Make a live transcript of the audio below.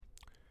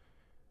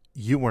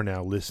You are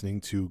now listening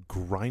to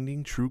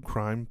Grinding True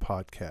Crime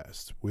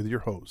Podcast with your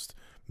host,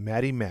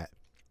 Maddie Matt,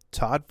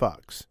 Todd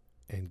Fox,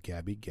 and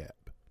Gabby Gab.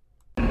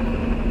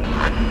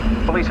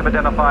 Police have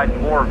identified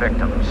more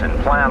victims and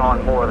plan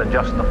on more than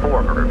just the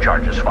 4 murder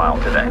charges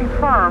filed today.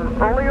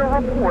 Confirm earlier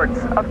reports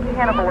of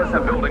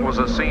cannibalism. The building was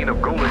a scene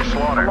of ghoulish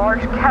slaughter. A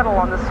large kettle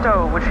on the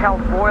stove which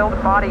held boiled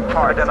body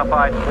parts.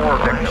 Identified more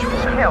victims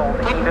and killed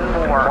even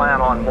more.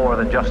 Plan on more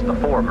than just the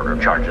 4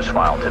 murder charges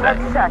filed today.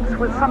 Had sex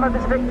with some of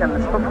his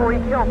victims before he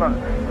killed them,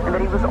 and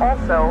that he was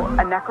also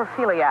a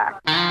necrophiliac.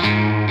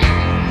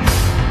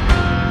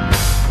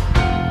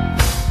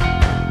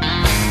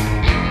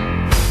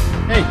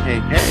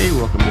 Hey,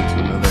 welcome into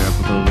another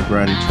episode of the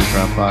Grinding True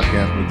Crime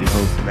Podcast with your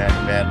host, Maddie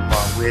Matt,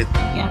 along with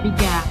Gabby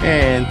Gab.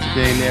 And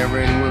today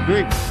narrating with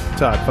Big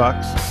Todd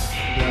Fox.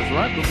 That's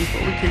right, but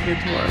before we kick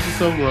into our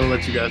episode, we want to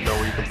let you guys know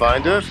where you can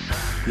find us.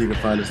 You can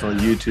find us on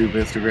YouTube,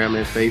 Instagram,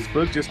 and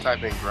Facebook. Just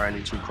type in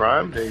Grinding True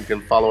Crime. Then you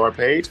can follow our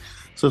page,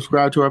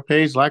 subscribe to our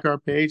page, like our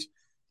page,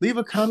 leave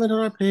a comment on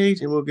our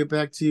page, and we'll get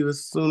back to you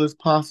as soon as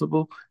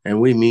possible. And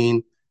we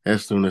mean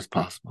as soon as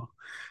possible.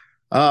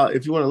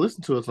 If you want to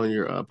listen to us on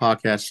your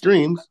podcast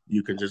streams,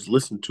 you can just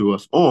listen to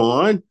us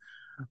on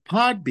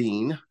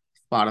Podbean,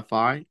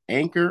 Spotify,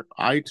 Anchor,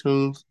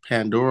 iTunes,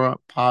 Pandora,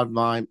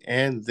 Podvine,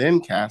 and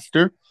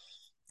Zencastr.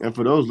 And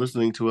for those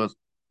listening to us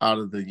out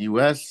of the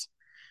U.S.,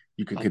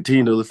 you can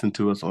continue to listen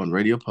to us on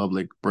Radio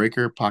Public,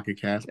 Breaker,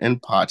 Pocket Cast,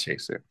 and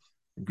Podchaser.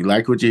 If you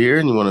like what you hear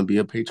and you want to be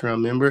a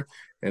Patreon member,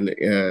 and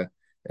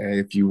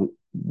if you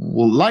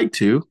would like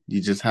to,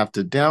 you just have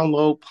to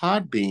download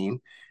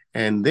Podbean.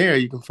 And there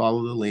you can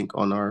follow the link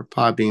on our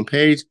Podbean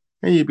page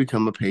and you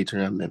become a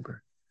Patreon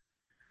member.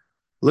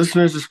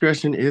 Listener's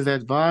discretion is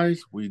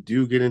advised. We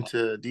do get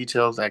into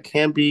details that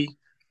can be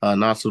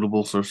not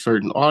suitable for a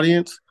certain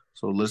audience.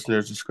 So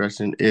listener's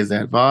discretion is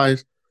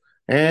advised.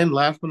 And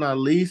last but not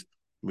least,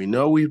 we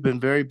know we've been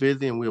very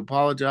busy and we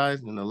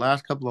apologize. In the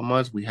last couple of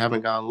months, we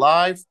haven't gone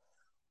live.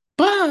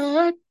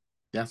 But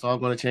that's all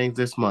going to change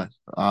this month.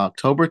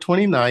 October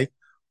 29th,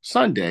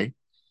 Sunday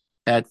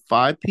at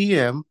 5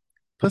 p.m.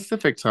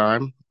 Pacific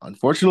time.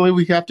 Unfortunately,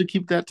 we have to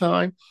keep that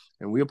time,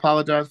 and we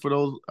apologize for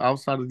those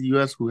outside of the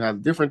U.S. who have a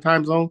different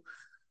time zone.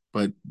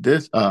 But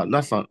this,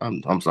 not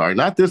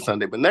this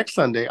Sunday, but next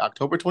Sunday,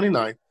 October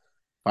 29th,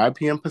 5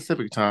 p.m.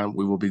 Pacific time,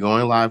 we will be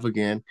going live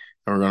again,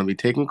 and we're going to be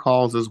taking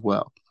calls as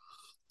well.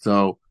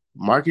 So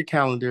mark your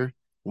calendar.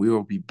 We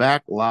will be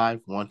back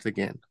live once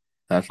again.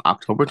 That's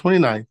October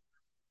 29th,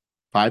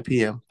 5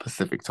 p.m.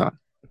 Pacific time.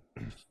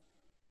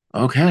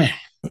 Okay,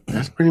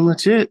 that's pretty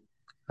much it.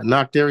 I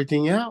knocked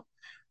everything out.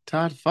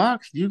 Todd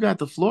Fox, you got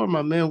the floor,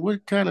 my man.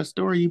 What kind of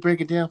story you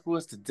breaking down for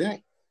us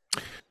today?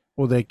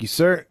 Well, thank you,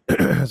 sir.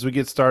 As we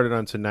get started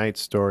on tonight's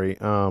story,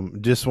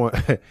 just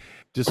wanted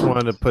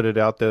to put it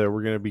out there that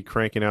we're going to be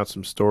cranking out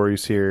some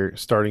stories here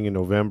starting in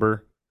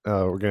November.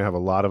 We're going to have a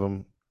lot of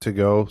them to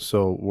go,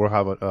 so we'll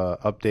have an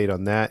update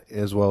on that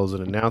as well as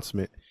an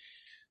announcement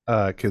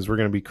because we're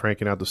going to be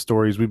cranking out the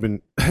stories.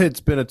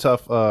 It's been a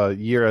tough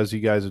year, as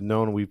you guys have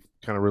known. We've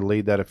kind of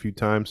relayed that a few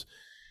times.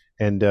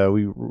 And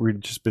we've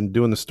just been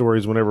doing the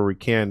stories whenever we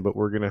can, but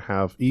we're going to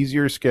have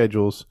easier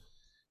schedules,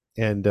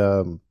 and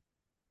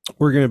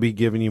we're going to be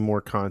giving you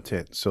more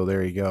content. So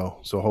there you go.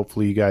 So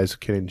hopefully you guys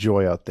can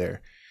enjoy out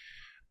there.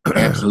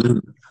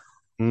 Absolutely.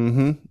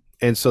 And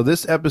so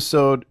this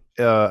episode,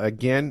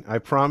 again, I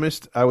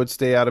promised I would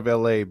stay out of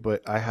LA,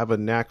 but I have a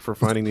knack for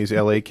finding these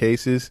LA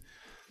cases,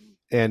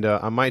 and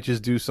I might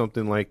just do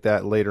something like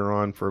that later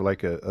on for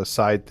like a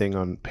side thing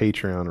on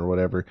Patreon or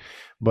whatever.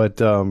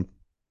 But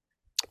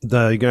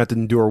you're gonna have to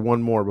endure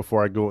one more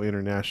before I go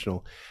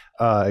international.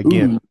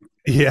 Again,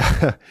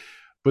 yeah.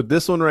 But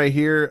this one right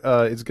here,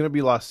 it's gonna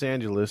be Los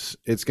Angeles.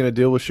 It's gonna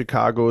deal with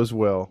Chicago as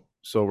well.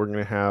 So we're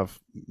gonna have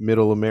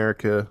Middle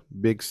America,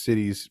 big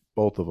cities,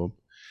 both of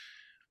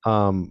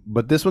them.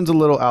 But this one's a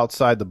little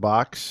outside the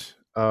box.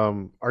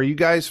 Are you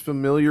guys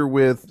familiar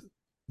with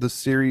the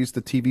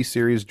TV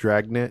series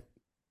Dragnet?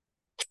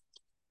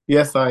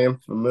 Yes, I am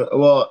familiar.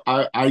 Well,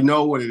 I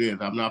know what it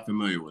is. I'm not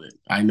familiar with it.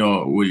 I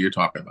know what you're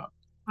talking about.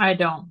 I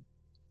don't.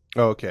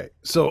 Okay.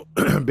 So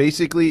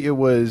basically it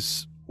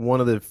was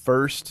one of the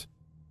first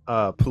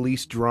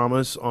police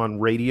dramas on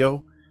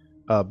radio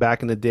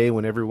back in the day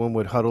when everyone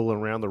would huddle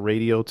around the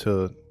radio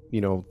to,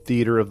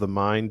 theater of the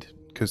mind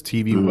because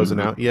TV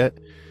wasn't out yet.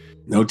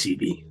 No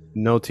TV.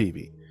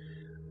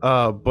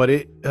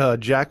 But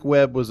Jack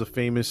Webb was a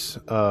famous,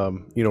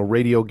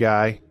 radio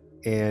guy,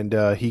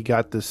 and he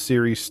got the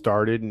series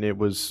started, and it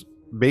was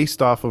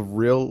based off of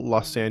real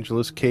Los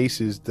Angeles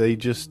cases. They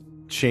just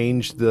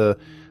changed the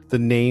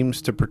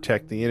names to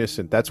protect the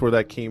innocent. That's where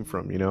that came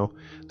from,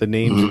 the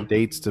names and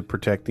dates to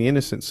protect the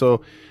innocent.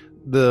 So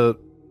the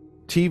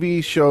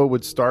TV show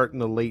would start in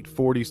the late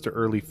 40s to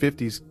early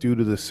 50s due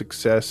to the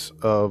success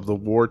of the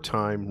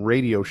wartime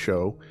radio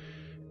show.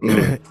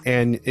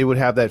 And it would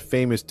have that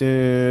famous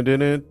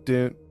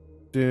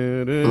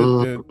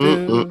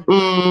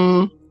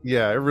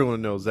yeah,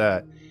 everyone knows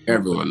that.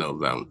 Everyone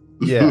knows that one.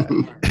 Yeah.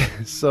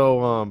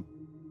 So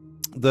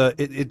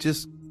it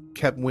just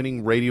kept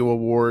winning radio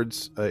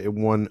awards. It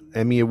won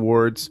Emmy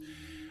awards.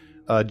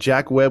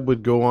 Jack Webb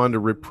would go on to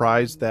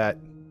reprise that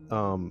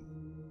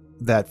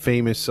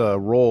famous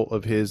role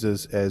of his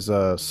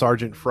as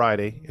Sergeant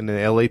Friday in the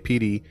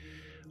LAPD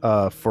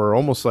for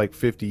almost like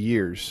 50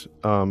 years,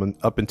 and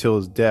up until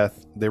his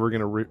death. They were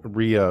going to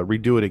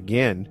redo it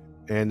again,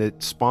 and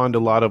it spawned a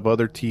lot of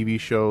other TV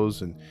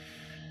shows.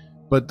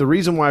 But the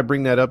reason why I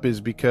bring that up is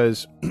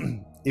because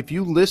if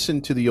you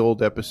listen to the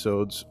old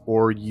episodes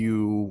or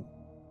you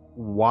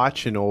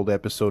watch an old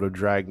episode of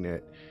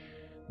Dragnet,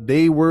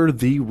 they were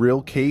the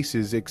real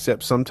cases,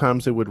 except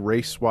sometimes they would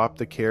race swap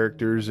the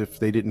characters if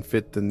they didn't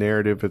fit the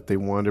narrative, if they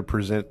wanted to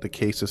present the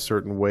case a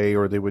certain way,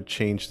 or they would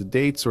change the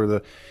dates,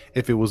 or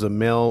if it was a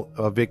male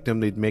victim,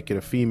 they'd make it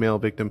a female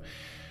victim.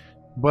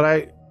 But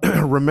I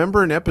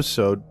remember an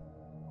episode,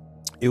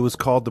 it was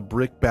called the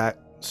Brickbat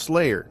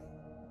Slayer,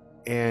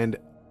 and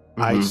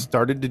I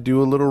started to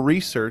do a little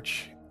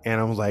research, and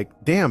I was like,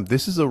 damn,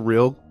 this is a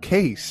real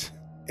case.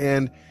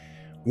 And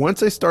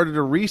once I started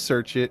to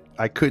research it,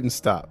 I couldn't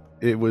stop.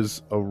 It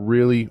was a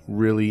really,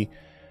 really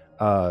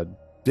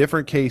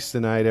different case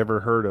than I'd ever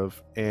heard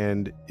of.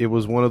 And it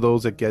was one of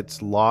those that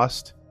gets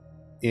lost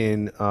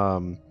in,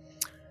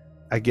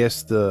 I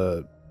guess,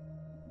 the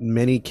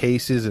many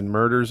cases and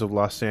murders of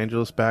Los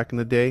Angeles back in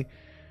the day.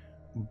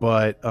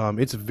 But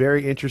it's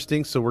very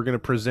interesting. So we're going to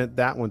present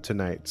that one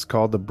tonight. It's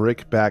called the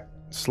Brickbat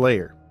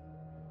Slayer.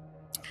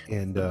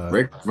 And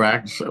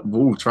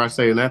Brickbat, try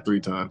saying that 3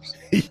 times.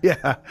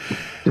 Yeah.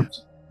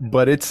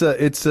 But it's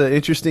an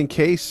interesting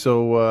case.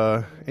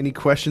 So any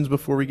questions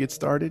before we get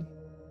started?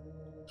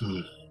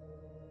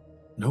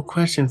 No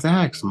questions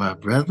asked, my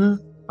brother.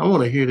 I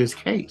want to hear this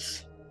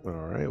case. All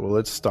right. Well,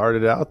 let's start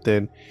it out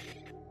then.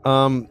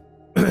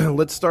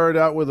 Let's start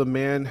out with a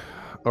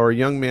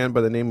young man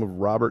by the name of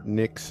Robert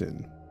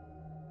Nixon.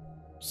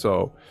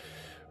 So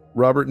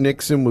Robert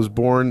Nixon was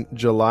born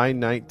July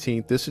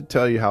 19th. This should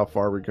tell you how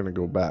far we're going to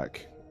go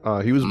back.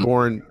 He was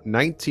born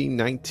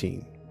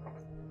 1919.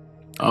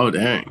 Oh,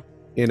 dang.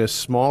 In a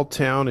small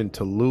town in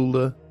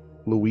Tallulah,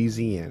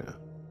 Louisiana.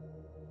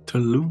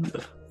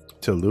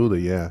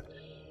 Tallulah, yeah.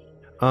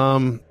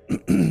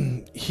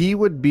 He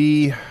would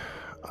be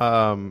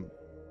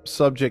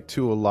subject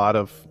to a lot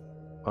of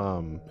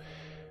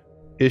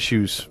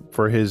issues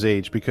for his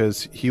age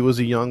because he was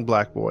a young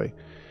black boy,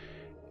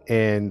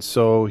 and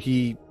so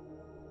he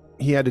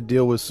had to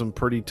deal with some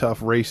pretty tough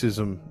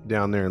racism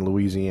down there in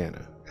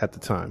Louisiana at the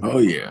time. Oh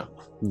yeah,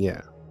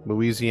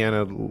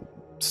 Louisiana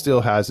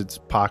still has its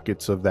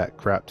pockets of that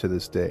crap to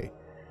this day.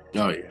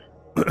 Oh yeah.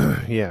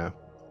 Yeah.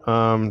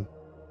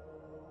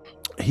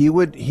 He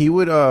would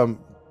even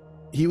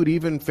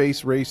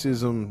face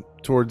racism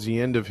towards the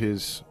end of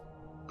his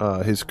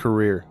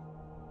career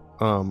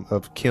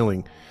of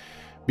killing,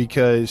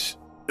 because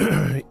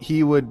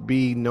he would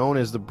be known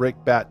as the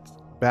Brickbat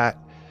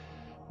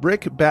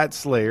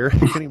Slayer. I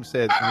can't even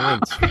say it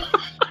once.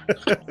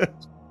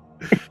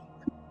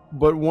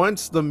 But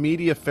once the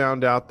media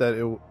found out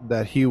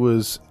that he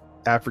was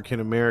African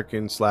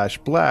American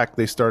 / black,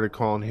 they started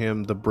calling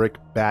him the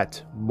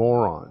Brickbat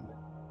Moron,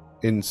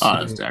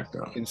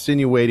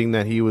 insinuating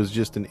that he was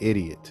just an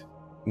idiot.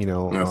 You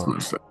know.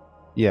 That's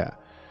yeah.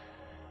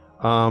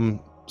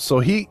 So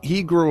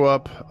he grew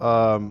up.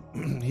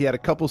 He had a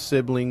couple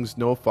siblings,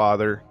 no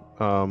father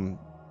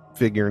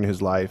figure in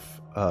his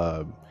life.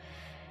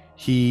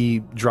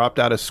 He dropped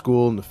out of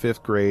school in the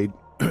 5th grade.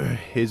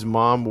 His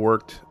mom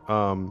worked,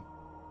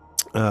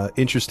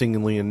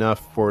 interestingly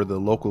enough, for the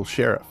local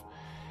sheriff,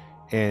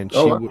 and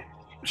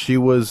she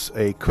was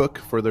a cook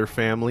for their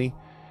family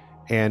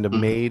and a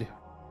maid,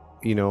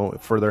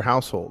 for their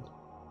household.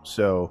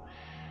 So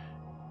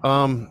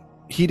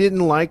he didn't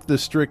like the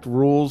strict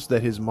rules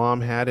that his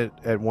mom had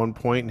at one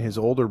point, and his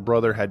older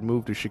brother had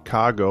moved to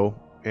Chicago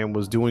and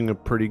was doing a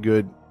pretty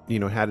good,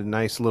 had a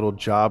nice little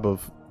job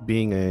of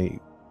being a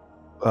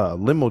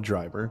limo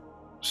driver.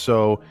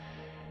 So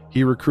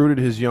he recruited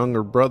his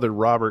younger brother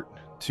Robert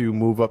to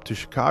move up to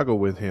Chicago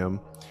with him,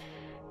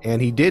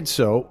 and he did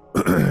so.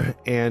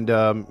 And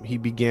he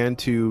began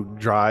to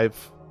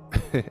drive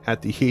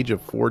at the age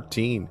of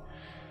 14.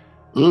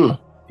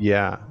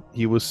 Yeah,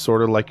 he was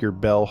sort of like your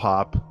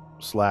bellhop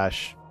 / I'm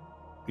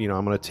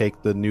going to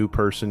take the new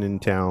person in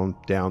town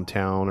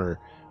downtown or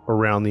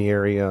around the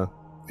area,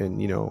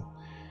 and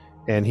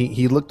and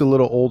he looked a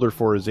little older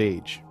for his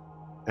age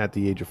at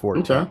the age of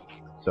 14. Okay.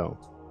 So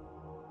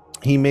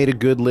he made a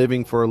good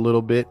living for a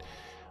little bit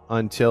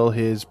until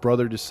his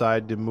brother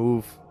decided to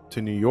move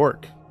to New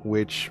York,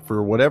 which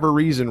for whatever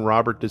reason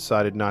Robert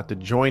decided not to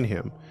join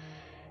him.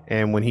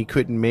 And when he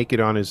couldn't make it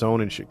on his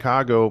own in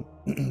Chicago,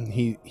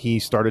 he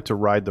started to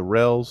ride the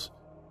rails,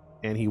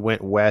 and he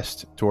went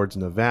west towards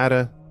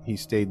Nevada. He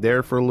stayed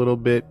there for a little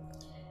bit,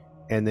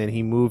 and then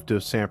he moved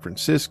to San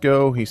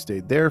Francisco. He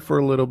stayed there for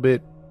a little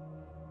bit,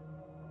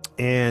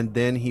 and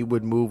then he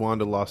would move on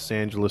to Los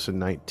Angeles in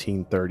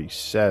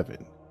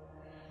 1937.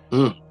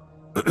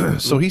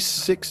 So he's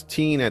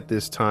 16 at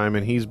this time,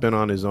 and he's been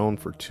on his own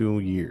for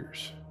 2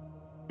 years.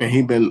 And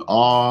he's been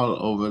all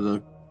over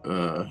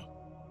the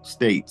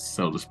states,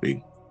 so to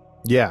speak.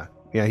 Yeah,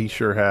 yeah, he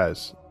sure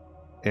has.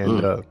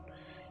 And Mm.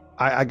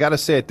 I gotta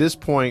say, at this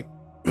point,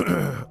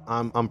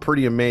 I'm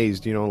pretty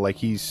amazed. You know, like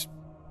he's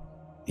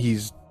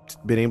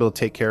been able to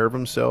take care of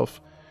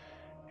himself,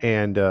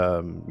 and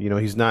you know,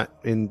 he's not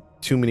in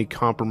too many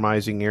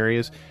compromising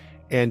areas.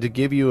 And to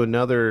give you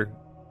another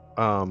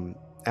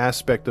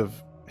aspect of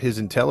his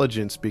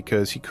intelligence,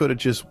 because he could have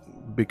just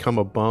become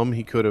a bum,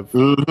 he could have,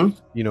 Hmm.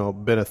 you know,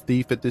 been a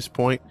thief at this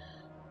point,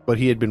 but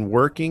he had been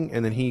working,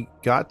 and then he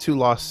got to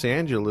Los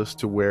Angeles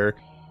to where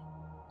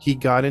he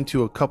got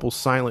into a couple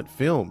silent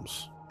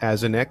films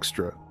as an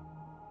extra.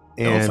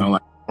 Don't sound And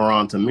like a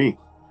moron to me.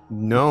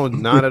 no,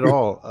 not at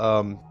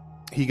all.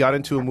 He got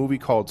into a movie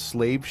called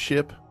Slave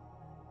Ship,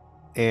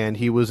 and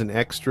he was an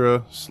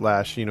extra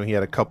slash, you know, he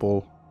had a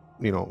couple,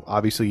 you know,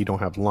 obviously you don't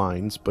have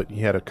lines, but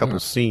he had a couple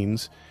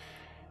scenes,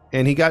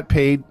 and he got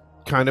paid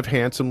kind of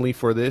handsomely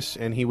for this,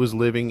 and he was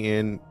living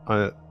in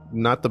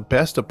not the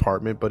best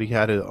apartment, but he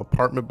had an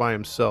apartment by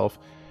himself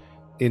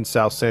in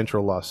South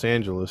Central Los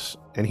Angeles,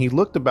 and he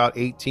looked about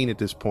 18 at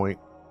this point,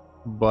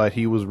 but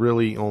he was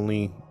really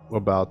only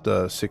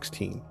about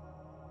 16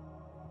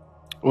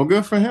 Well,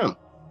 good for him.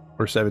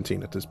 or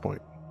 17 at this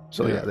point.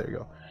 So yeah, there you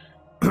go.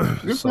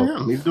 Good So for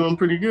him. He's doing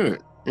pretty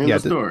good. In yeah,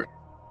 the story.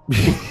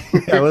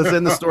 yeah, let's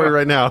end the story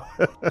right now.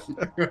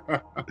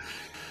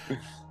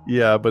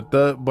 Yeah, but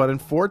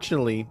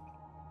unfortunately,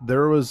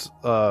 there was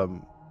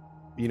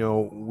you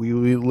know,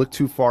 we looked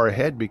too far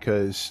ahead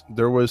because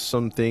there was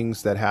some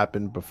things that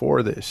happened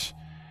before this.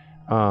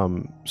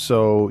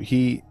 So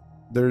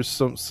there's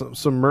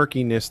some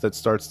murkiness that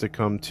starts to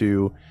come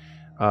to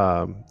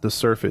the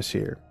surface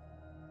here.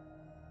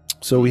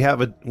 So we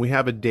have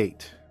a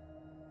date.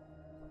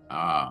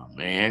 Ah,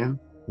 man.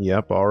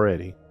 Yep,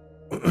 already.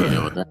 You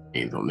know what that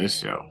means on this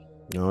show.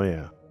 Oh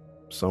yeah,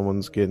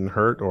 someone's getting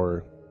hurt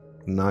or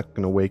not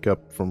going to wake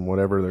up from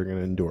whatever they're going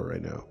to endure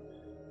right now.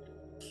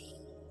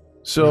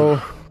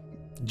 So,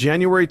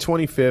 January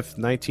 25th,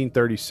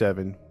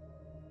 1937,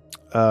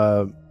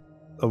 a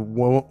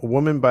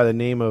woman by the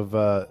name of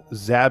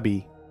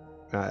Zabby,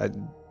 I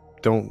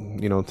don't,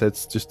 you know,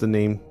 that's just the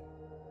name,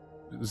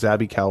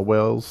 Zabby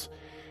Calwells,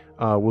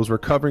 was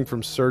recovering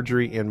from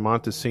surgery in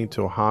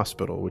Montecito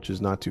Hospital, which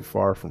is not too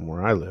far from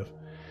where I live.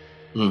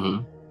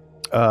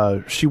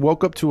 Mm-hmm. She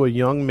woke up to a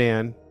young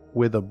man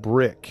with a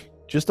brick,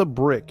 just a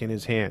brick in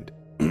his hand,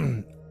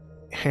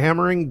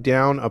 hammering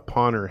down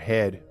upon her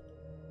head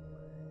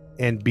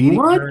and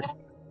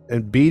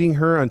beating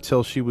her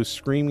until she was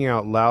screaming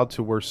out loud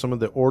to where some of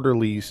the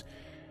orderlies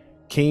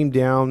came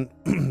down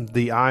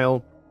the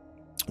aisle,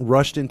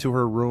 rushed into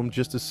her room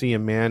just to see a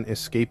man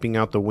escaping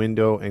out the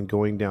window and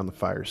going down the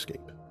fire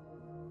escape.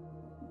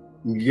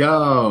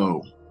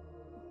 Yo.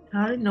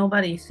 How did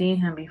nobody see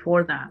him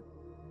before that?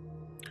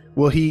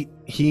 Well, he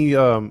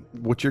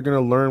what you're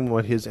going to learn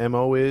what his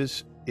MO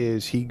is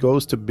he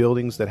goes to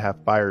buildings that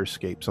have fire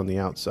escapes on the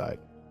outside.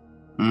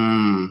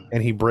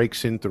 And he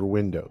breaks in through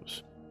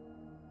windows.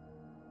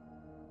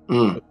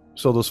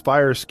 So those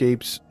fire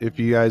escapes, if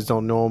you guys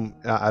don't know them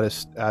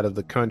out of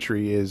the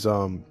country, is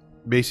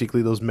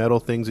basically those metal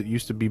things that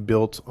used to be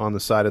built on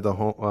the side of the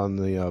home, on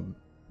the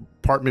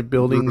apartment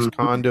buildings,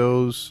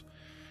 condos,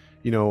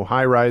 you know,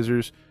 high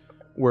risers,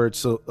 where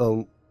it's a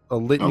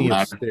litany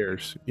of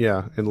stairs,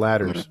 and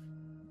ladders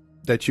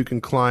that you can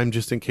climb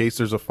just in case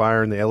there's a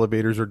fire and the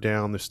elevators are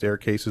down, the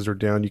staircases are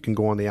down. You can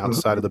go on the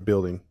outside of the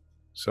building.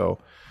 So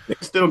they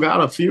still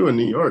got a few in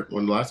New York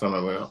when the last time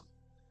I went out.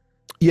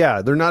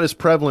 Yeah, they're not as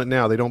prevalent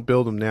now. They don't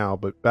build them now,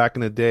 but back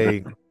in the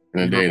day,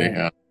 they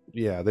have.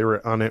 Yeah, they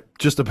were on it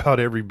just about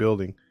every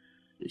building.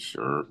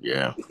 Sure,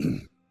 yeah.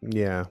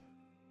 Yeah.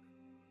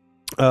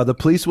 The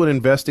police would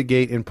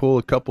investigate and pull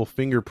a couple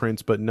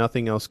fingerprints, but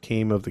nothing else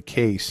came of the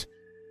case.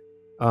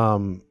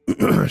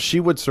 She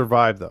would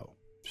survive, though.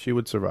 She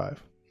would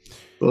survive.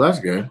 Well, that's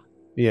good.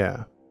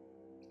 Yeah.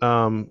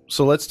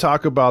 So let's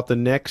talk about the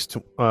next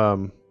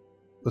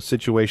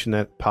situation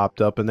that popped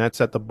up, and that's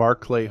at the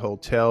Barclay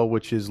Hotel,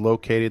 which is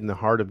located in the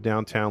heart of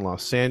downtown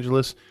Los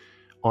Angeles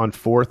on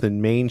 4th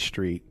and Main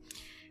Street.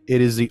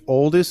 It is the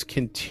oldest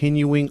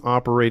continuing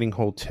operating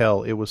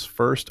hotel. It was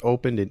first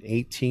opened in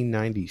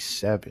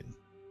 1897.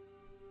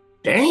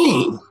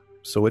 Dang.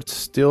 So it's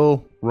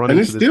still running.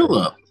 And it's still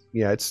up.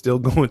 Yeah, it's still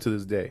going to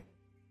this day.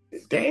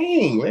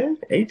 Dang, man.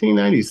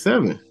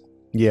 1897.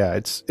 Yeah,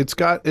 it's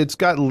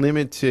got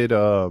limited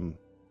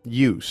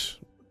use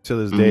to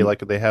this day. Like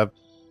they have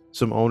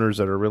some owners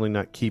that are really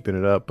not keeping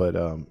it up, but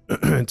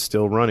it's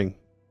still running.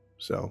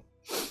 So,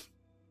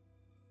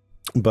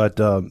 but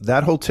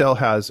that hotel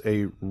has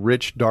a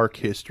rich, dark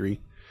history.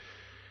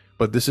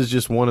 But this is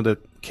just one of the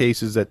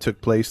cases that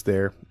took place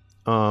there.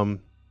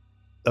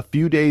 A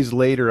few days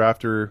later,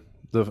 after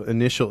the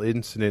initial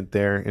incident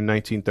there in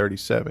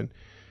 1937,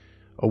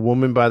 a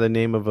woman by the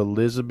name of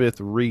Elizabeth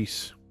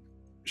Reese,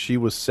 she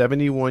was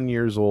 71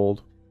 years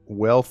old,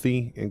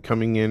 wealthy, and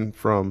coming in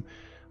from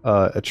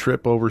a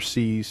trip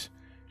overseas.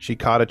 She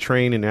caught a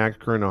train in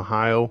Akron,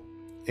 Ohio,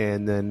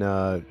 and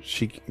then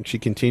she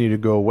continued to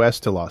go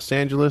west to Los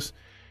Angeles.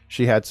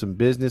 She had some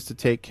business to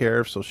take care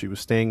of, so she was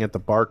staying at the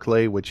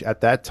Barclay, which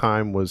at that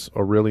time was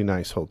a really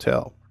nice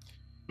hotel.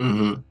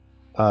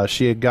 Mm-hmm.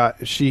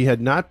 She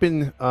had not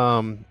been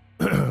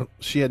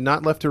she had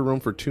not left her room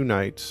for 2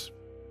 nights,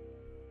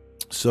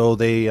 so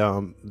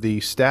the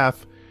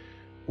staff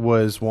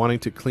was wanting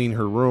to clean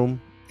her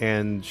room,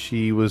 and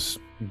she was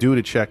due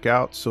to check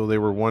out, so they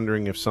were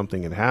wondering if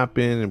something had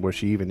happened and was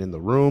she even in the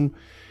room.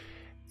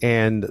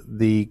 And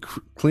the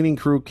cleaning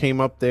crew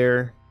came up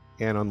there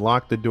and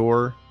unlocked the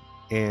door,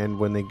 and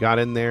when they got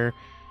in there,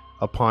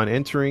 upon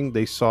entering,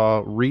 they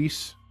saw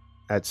Reese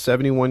at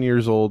 71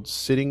 years old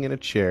sitting in a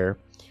chair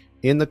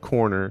in the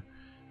corner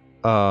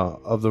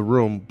of the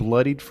room,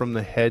 bloodied from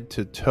the head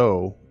to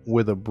toe,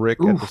 with a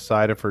brick at the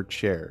side of her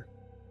chair.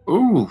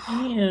 Ooh.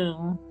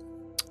 Ew.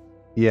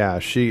 Yeah,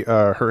 she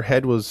her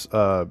head was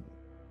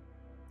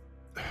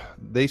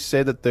they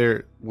said that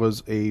there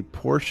was a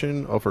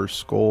portion of her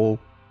skull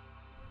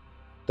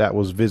that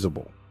was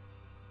visible.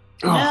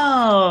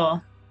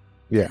 No.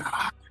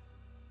 Yeah.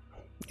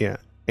 Yeah.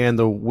 And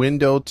the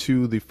window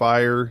to the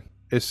fire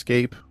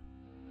escape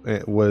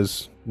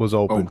was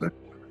open.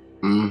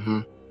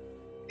 Mm-hmm.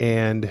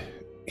 And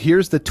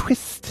here's the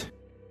twist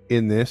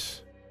in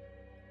this.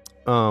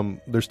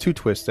 There's 2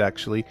 twists,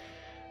 actually.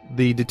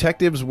 The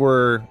detectives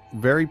were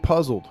very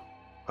puzzled.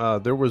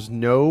 There was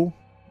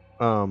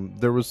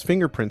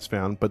fingerprints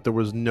found, but there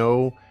was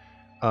no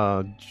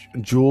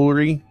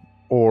jewelry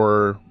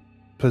or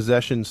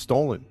possessions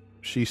stolen.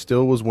 She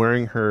still was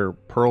wearing her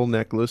pearl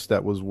necklace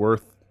that was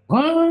worth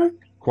What?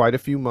 quite a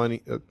few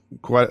money.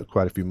 Quite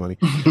a few money.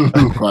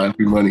 Quite a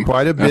few money.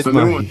 Quite a That's bit a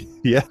new money. one.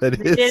 Yeah, that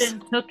They is.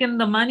 didn't took in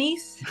the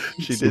monies.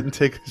 She didn't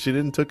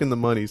took in the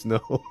monies. No.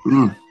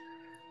 Mm.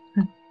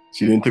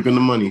 She didn't take in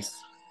the monies.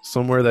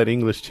 Somewhere that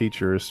English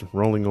teacher is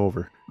rolling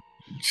over.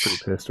 Pretty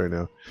pissed right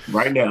now.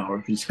 Right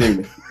now, he's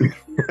screaming.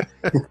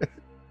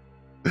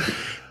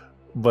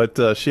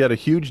 But she had a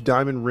huge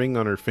diamond ring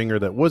on her finger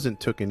that wasn't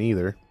taken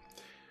either.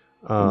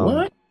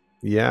 What?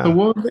 Yeah. So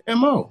what was the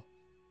MO?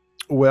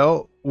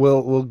 Well,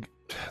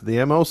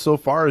 the MO so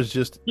far is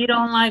just You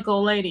don't like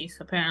old ladies,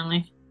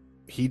 apparently.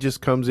 he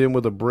just comes in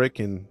with a brick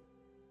and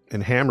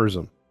hammers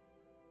them.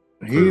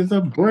 He's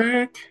a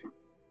brick.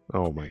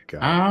 Oh my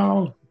god.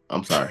 Ow.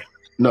 I'm sorry.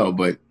 No,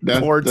 but that's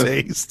Poor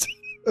taste.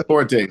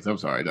 Poor taste. I'm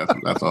sorry.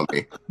 That's on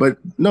me. But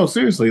no,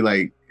 seriously,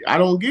 like I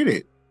don't get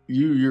it.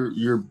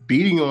 You're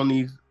beating on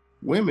these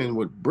women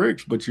with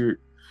bricks, but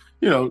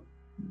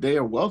they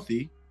are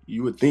wealthy.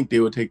 You would think they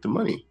would take the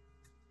money.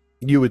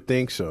 You would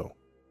think so.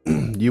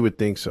 You would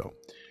think so.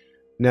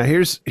 Now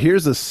here's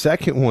the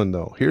second one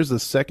though. Here's the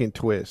second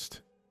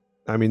twist.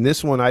 I mean,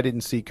 this one I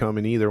didn't see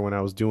coming either when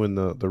I was doing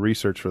the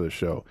research for the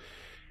show.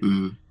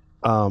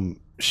 Mm.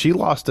 She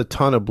lost a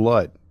ton of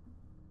blood,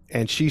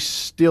 and she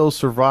still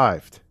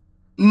survived.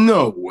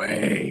 No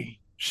way.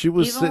 She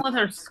was Even with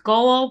her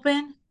skull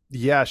open?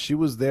 Yeah, she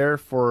was there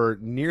for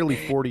nearly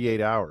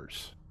 48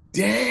 hours.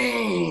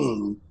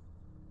 Dang.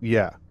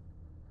 Yeah.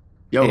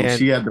 Yo, And-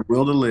 she had the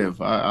will to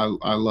live. I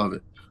love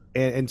it.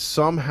 And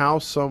somehow,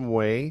 some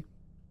way,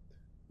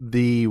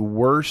 the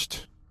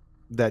worst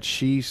that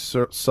she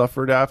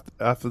suffered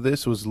after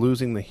this was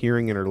losing the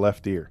hearing in her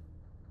left ear.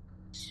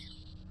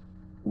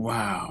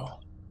 Wow.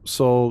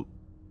 So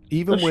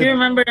even So with she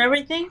remembered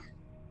everything?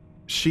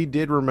 she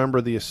did remember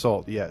the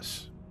assault,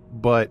 yes,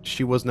 but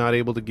she was not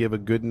able to give a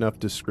good enough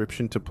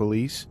description to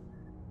police.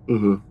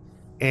 Mm-hmm.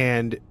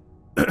 And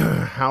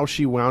how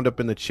she wound up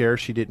in the chair,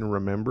 she didn't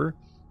remember,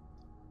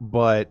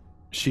 but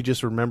she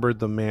just remembered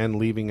the man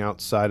leaving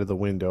outside of the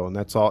window, and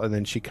that's all. And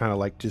then she kind of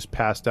like just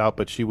passed out,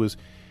 but she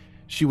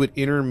would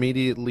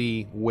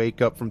intermediately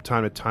wake up from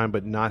time to time,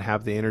 but not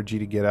have the energy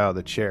to get out of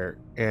the chair.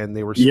 And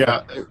they were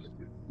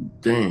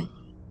Dang.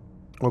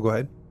 Oh, go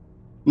ahead.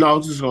 No, I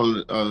was just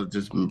going to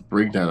just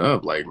bring that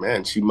up. Like,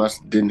 man, she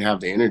didn't have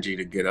the energy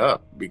to get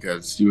up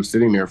because she was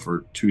sitting there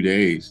for 2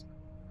 days.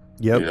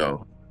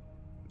 Yep.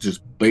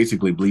 Just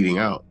basically bleeding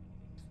out.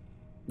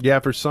 Yeah,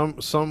 for some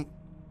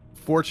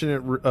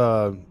fortunate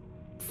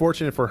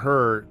for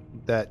her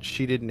that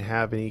she didn't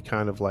have any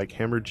kind of like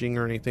hemorrhaging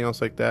or anything else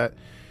like that.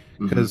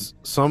 Because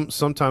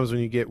sometimes when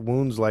you get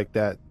wounds like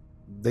that,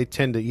 they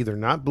tend to either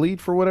not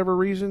bleed for whatever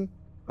reason,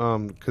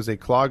 because they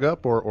clog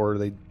up, or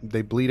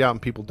they bleed out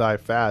and people die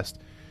fast.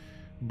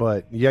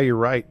 But yeah, you're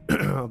right.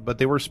 But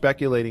they were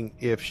speculating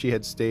if she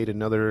had stayed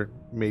another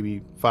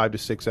maybe 5 to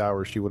 6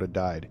 hours, she would have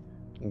died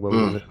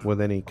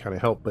with any kind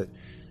of help. But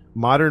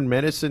modern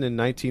medicine in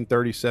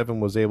 1937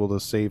 was able to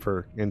save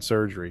her in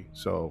surgery.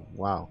 So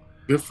wow,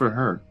 Good for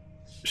her.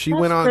 she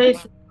That's went on.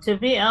 crazy. To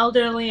be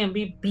elderly and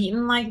be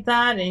beaten like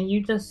that, and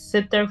you just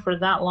sit there for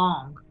that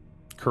long.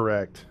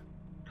 Correct.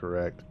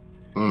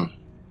 Mm.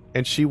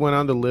 And she went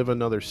on to live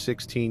another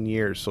 16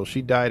 years. So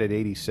she died at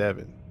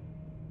 87.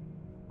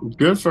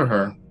 Good for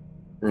her.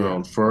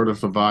 For her to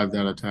survive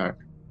that attack.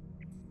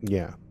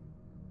 Yeah.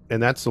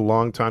 And that's a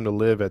long time to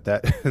live at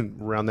that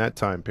around that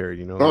time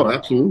period, Oh,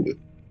 absolutely.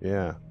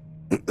 Yeah.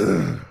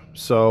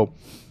 So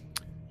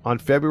on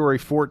February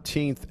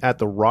 14th at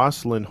the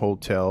Roslyn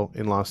Hotel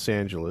in Los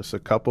Angeles, a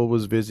couple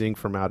was visiting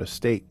from out of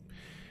state.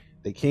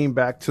 They came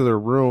back to their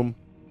room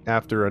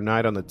after a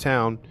night on the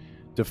town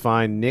to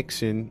find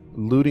Nixon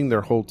looting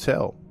their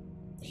hotel.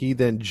 He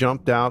then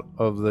jumped out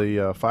of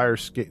the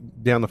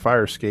down the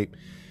fire escape,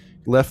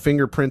 left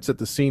fingerprints at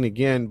the scene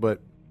again,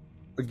 but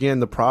again,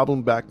 the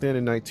problem back then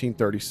in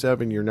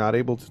 1937, you're not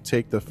able to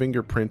take the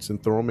fingerprints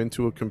and throw them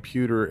into a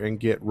computer and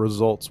get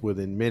results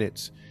within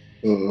minutes.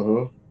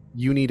 Mm-hmm.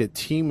 You need a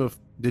team of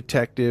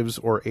detectives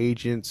or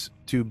agents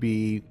to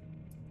be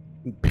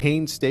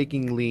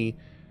painstakingly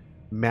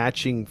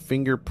matching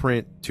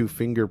fingerprint to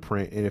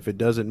fingerprint, and if it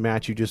doesn't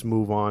match, you just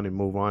move on,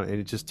 and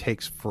it just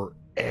takes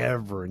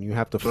forever, and you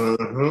have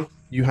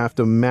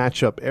to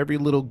match up every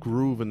little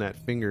groove in that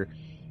finger,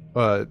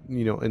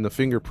 in the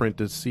fingerprint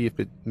to see if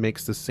it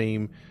makes the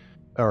same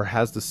or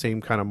has the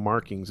same kind of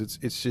markings.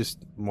 It's just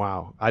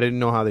wow. I didn't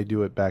know how they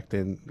do it back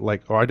then,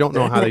 or I don't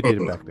know how they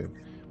did it back then.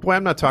 Boy,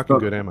 I'm not talking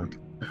good, am I?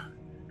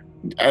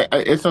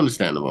 It's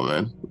understandable,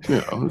 man.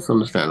 It's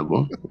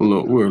understandable.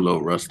 We're a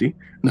little rusty.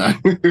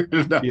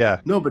 Yeah.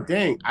 No, but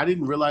dang, I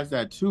didn't realize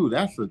that too.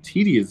 That's a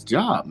tedious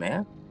job,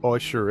 man. Oh,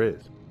 it sure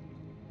is.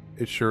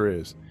 It sure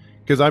is.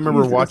 Because I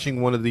remember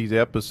watching one of these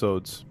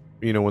episodes,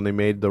 when they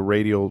made the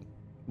radio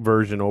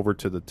version over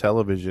to the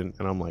television,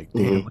 and I'm like,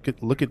 damn,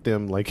 look at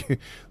them. Like,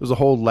 there's a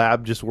whole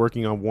lab just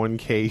working on one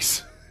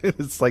case.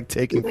 It's like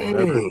taking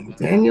forever.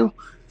 Daniel.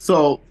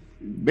 So,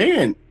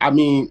 man, I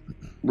mean,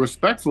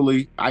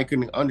 respectfully, I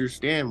can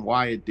understand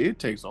why it did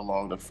take so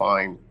long to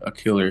find a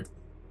killer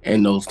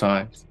in those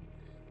times.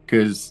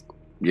 Because,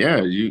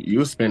 yeah,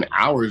 you spend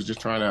hours just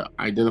trying to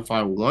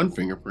identify one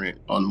fingerprint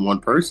on one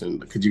person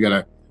because you got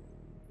to,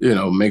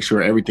 make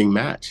sure everything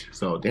match.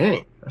 So,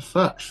 dang, that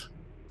sucks.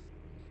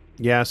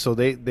 Yeah, so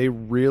they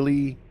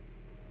really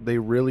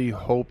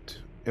hoped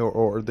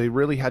or they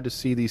really had to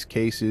see these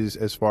cases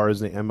as far as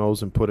the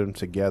MOs and put them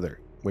together,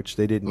 which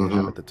they didn't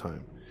have at the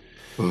time.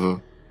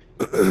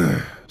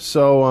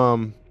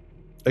 So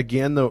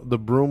again, the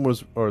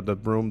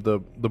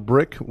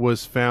brick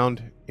was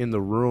found in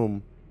the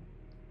room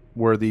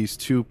where these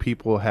two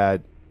people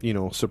had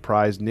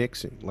surprised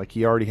Nixon. Like,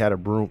 he already had a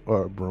broom.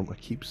 I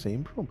keep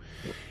saying broom.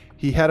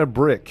 He had a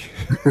brick.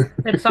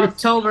 It's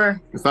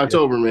October. It's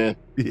October, man.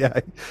 Yeah.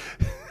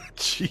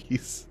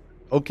 Jeez.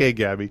 Okay,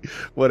 Gabby.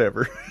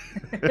 Whatever.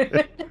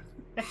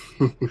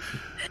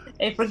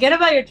 Hey, forget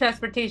about your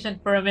transportation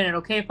for a minute,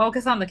 okay?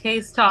 Focus on the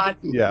case, Todd.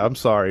 Yeah, I'm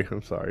sorry.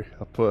 I'll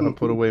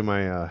put away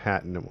my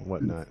hat and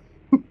whatnot.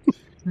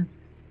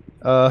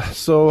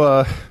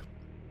 So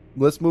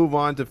let's move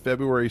on to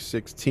February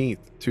 16th,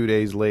 2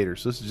 days later.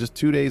 So this is just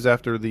 2 days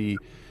after he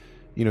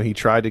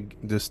tried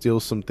to steal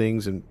some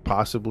things and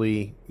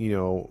possibly,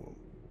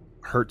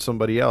 hurt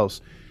somebody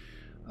else.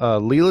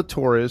 Leila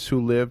Torres,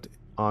 who lived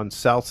on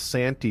South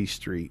Santee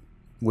Street,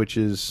 which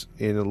is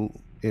in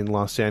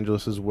Los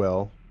Angeles as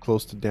well,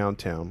 close to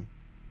downtown.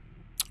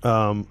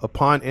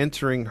 Upon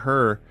entering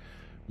her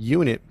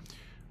unit,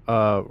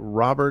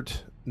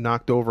 Robert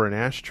knocked over an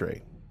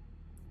ashtray,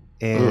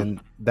 and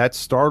that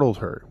startled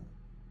her.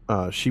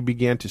 She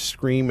began to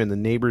scream, and the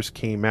neighbors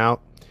came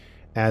out.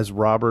 As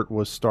Robert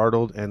was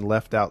startled and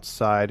left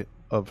outside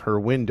of her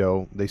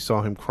window, they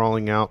saw him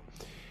crawling out,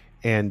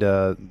 and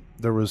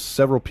there was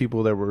several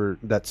people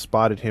that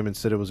spotted him and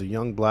said it was a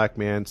young black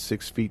man,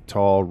 6 feet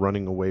tall,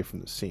 running away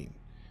from the scene.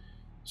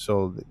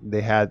 So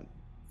they had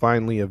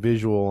finally a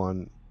visual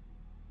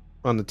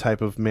on the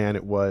type of man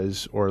it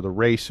was or the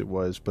race it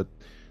was, but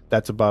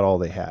that's about all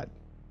they had.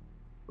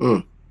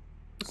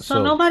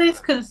 So nobody's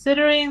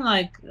considering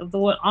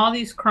all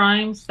these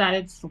crimes that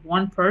it's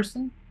one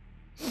person?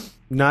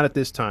 Not at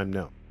this time,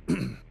 no.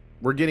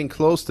 We're getting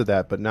close to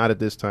that, but not at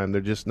this time.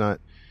 They're just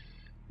not.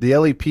 The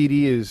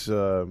LAPD is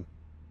they're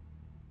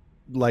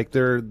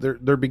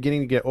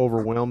beginning to get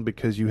overwhelmed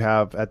because you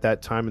have, at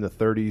that time in the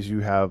 30s, you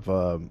have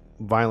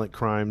violent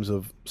crimes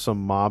of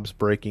some mobs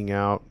breaking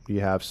out. You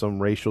have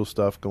some racial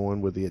stuff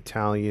going with the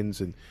Italians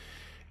and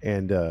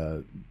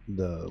the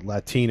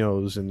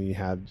Latinos, and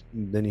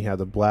then you have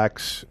the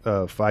blacks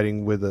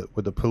fighting with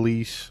the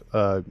police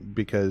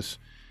because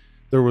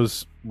there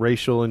was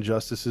racial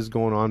injustices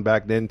going on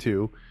back then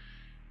too,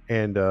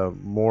 and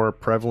more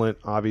prevalent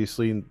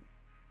obviously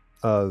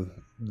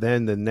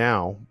then than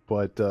now.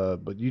 But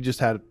you just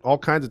had all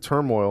kinds of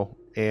turmoil,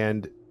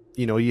 and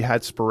you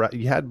had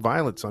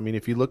violence. I mean,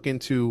 if you look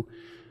into,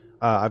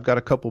 I've got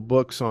a couple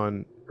books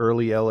on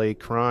early LA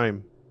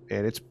crime,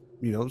 and it's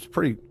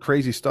pretty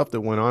crazy stuff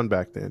that went on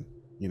back then.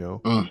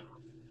 A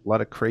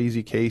lot of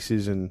crazy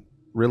cases, and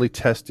really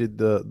tested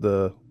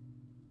the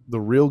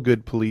real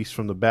good police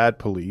from the bad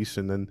police,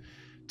 and then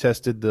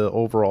tested the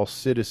overall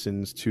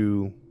citizens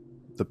to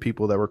the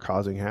people that were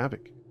causing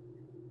havoc.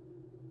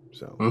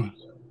 So,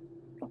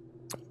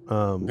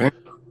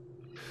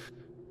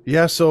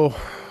 yeah. So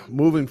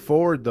moving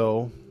forward,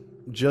 though,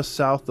 just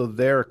south of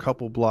there, a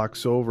couple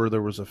blocks over,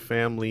 there was a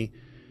family,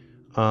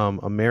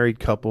 a married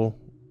couple,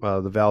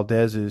 the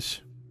Valdezes,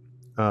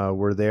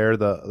 were there.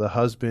 The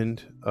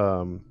husband,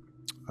 what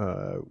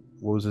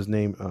was his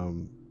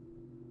name?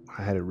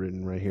 I had it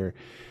written right here.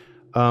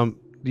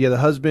 The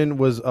husband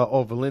was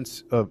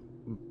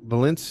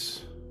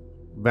Valence.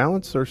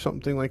 Valence or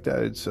something like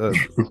that. It's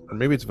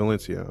maybe it's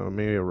Valencia. Or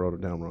maybe I wrote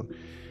it down wrong.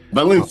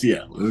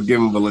 Valencia. Let's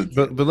give him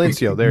Valencia.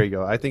 Valencia. There you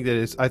go. I think that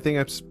is. I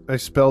think I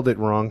spelled it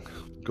wrong.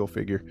 Go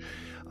figure.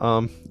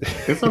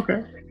 It's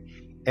okay.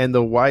 And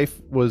the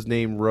wife was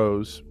named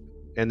Rose,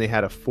 and they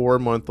had a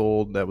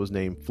 4-month-old that was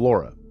named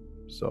Flora.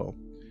 So,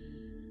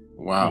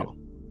 wow, you know,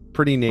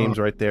 pretty names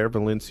right there: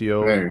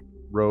 Valencio, Hey.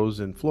 Rose,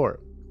 and Flora.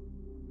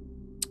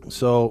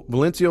 So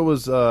Valencio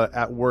was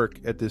at work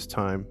at this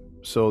time.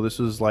 So this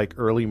was like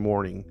early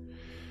morning.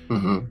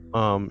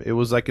 Mm-hmm. It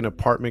was like an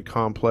apartment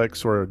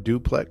complex or a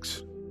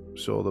duplex.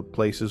 So the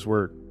places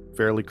were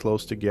fairly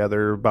close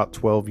together, about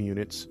 12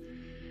 units.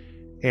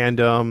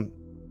 And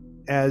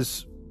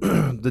as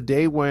the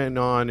day went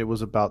on, it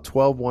was about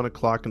 1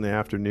 o'clock in the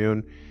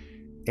afternoon.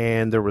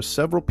 And there were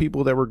several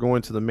people that were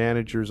going to the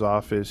manager's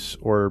office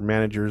or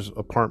manager's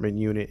apartment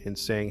unit and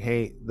saying,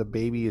 hey, the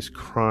baby is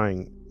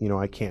crying. You know,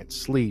 I can't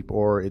sleep,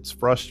 or it's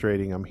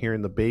frustrating. I'm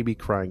hearing the baby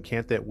crying.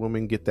 Can't that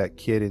woman get that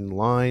kid in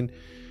line?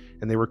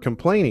 And they were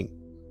complaining.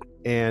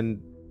 And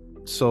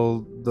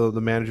so the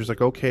manager's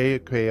like,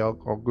 okay, I'll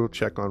go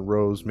check on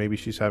Rose. Maybe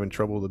she's having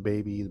trouble with the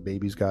baby. The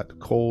baby's got a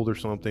cold or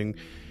something.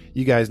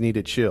 You guys need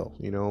to chill,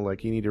 you know,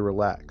 like you need to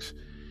relax.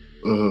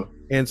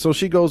 And so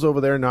she goes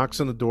over there,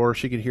 knocks on the door.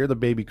 She could hear the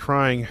baby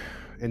crying,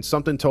 and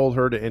something told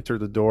her to enter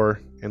the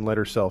door and let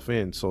herself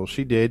in. So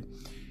she did.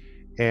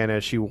 And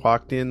as she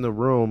walked in the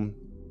room,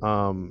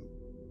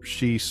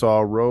 she saw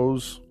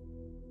Rose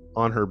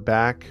on her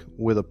back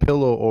with a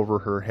pillow over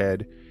her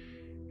head,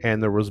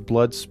 and there was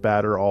blood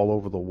spatter all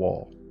over the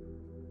wall.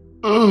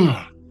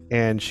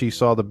 And she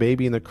saw the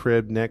baby in the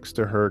crib next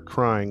to her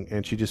crying,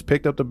 and she just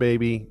picked up the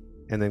baby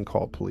and then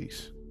called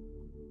police.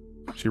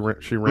 She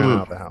ran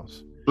out of the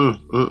house.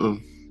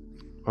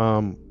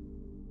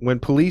 When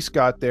police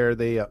got there,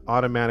 they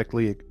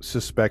automatically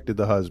suspected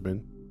the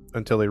husband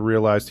until they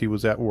realized he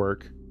was at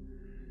work.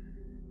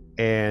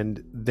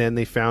 And then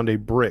they found a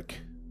brick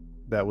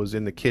that was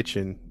in the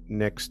kitchen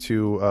next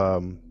to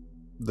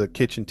the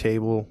kitchen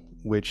table,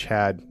 which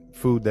had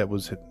food that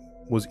was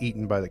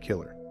eaten by the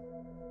killer.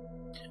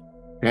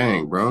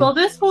 Dang, bro. So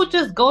this fool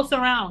just goes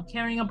around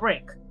carrying a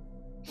brick.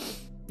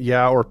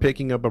 Yeah, or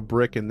picking up a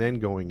brick and then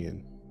going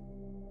in,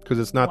 because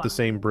it's not the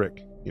same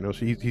brick. You know,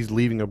 so he's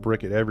leaving a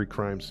brick at every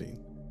crime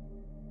scene.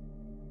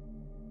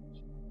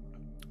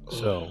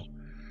 So,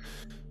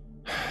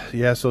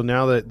 yeah. So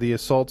now that the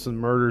assaults and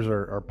murders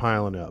are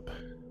piling up.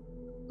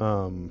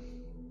 So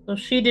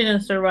she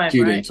didn't survive.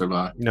 She didn't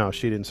survive. No,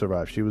 she didn't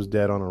survive. She was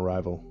dead on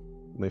arrival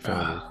when they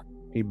found her.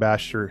 He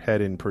bashed her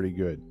head in pretty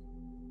good.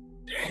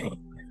 Dang.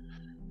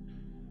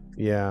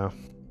 Yeah.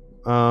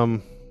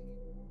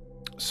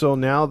 So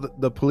now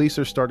the police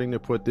are starting to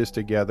put this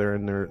together,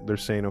 and they're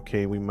saying,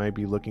 okay, we might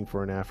be looking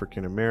for an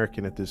African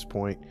American at this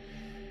point.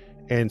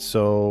 And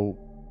so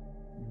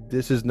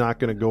this is not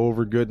going to go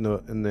over good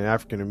in the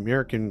African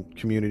American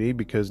community,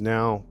 because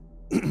now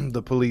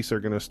the police are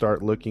going to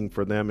start looking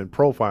for them and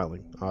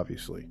profiling,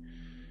 obviously.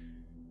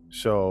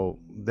 So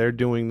they're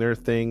doing their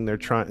thing.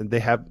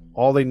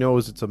 All they know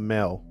is it's a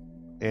male,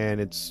 and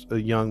it's a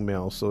young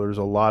male. So there's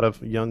a lot of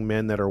young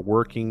men that are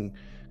working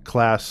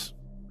class,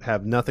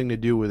 have nothing to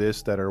do with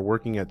this, that are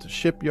working at the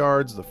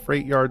shipyards, the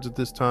freight yards at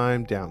this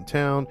time,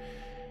 downtown,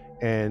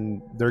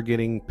 and they're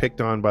getting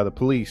picked on by the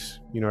police,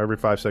 you know, every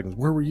 5 seconds.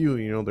 Where were you?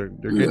 You know, they're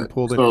getting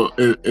pulled in. So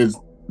is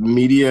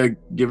media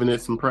giving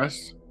it some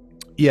press?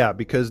 Yeah,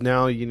 because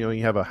now, you know,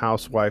 you have a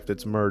housewife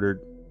that's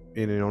murdered,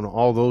 and, you know,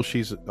 although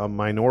she's a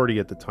minority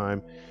at the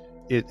time,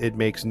 it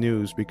makes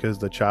news because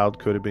the child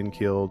could have been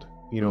killed.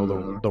 You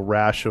know, the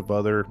rash of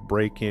other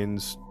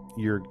break-ins,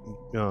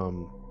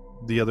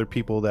 the other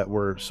people that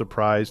were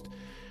surprised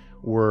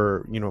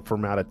were, you know,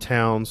 from out of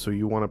town. So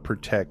you want to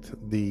protect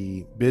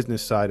the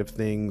business side of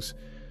things.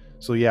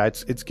 So yeah,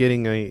 it's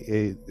getting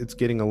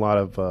a lot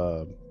of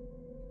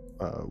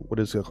what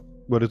is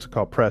it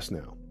called, press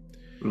now.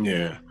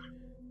 Yeah,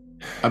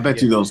 I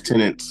bet you those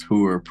tenants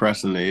who were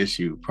pressing the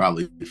issue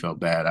probably felt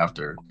bad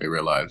after they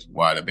realized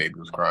why the baby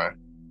was crying.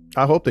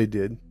 I hope they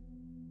did.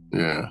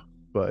 Yeah,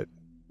 but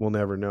we'll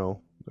never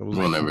know.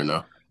 We'll never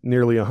know.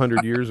 Nearly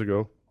 100 years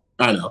ago.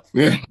 I know.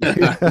 Yeah.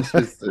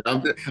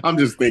 I'm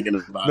just thinking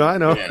about it. No, I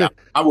know. Yeah,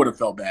 I would have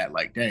felt bad.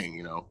 Like, dang,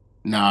 you know,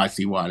 now I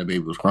see why the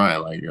baby was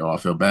crying. Like, you know, I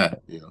feel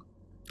bad, you know.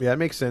 Yeah, it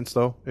makes sense,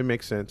 though. It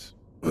makes sense.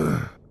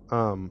 So,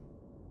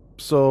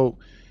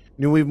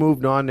 you know, we've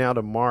moved on now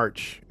to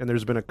March, and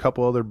there's been a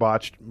couple other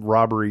botched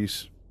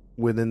robberies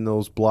within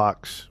those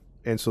blocks.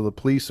 And so the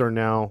police are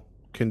now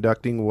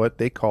conducting what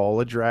they call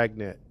a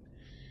Dragnet,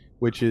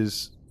 which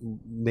is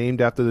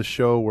named after the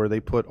show where they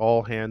put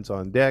all hands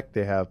on deck.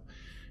 They have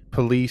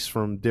police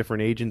from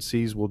different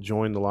agencies will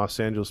join the Los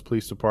Angeles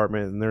Police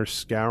Department, and they're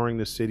scouring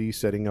the city,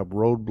 setting up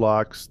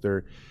roadblocks.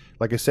 They're,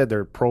 like I said,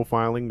 they're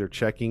profiling, they're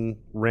checking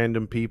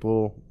random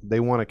people. They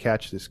want to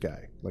catch this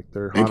guy. Like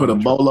they put a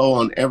bolo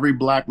on every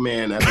black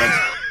man.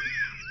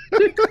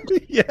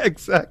 Yeah,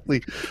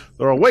 exactly.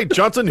 They're all, wait,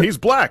 Johnson, he's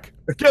black.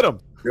 Get him.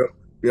 Yep.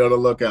 Be on the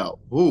lookout.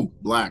 Ooh,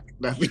 black.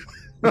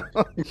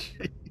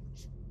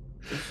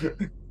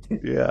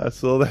 Yeah,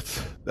 so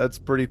that's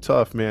pretty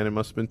tough, man. It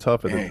must have been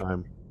tough at the Dang.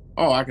 time.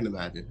 Oh, I can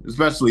imagine.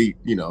 Especially,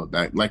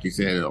 that, like you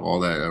said, all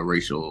that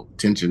racial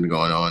tension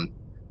going on.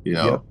 You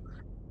Yep. know,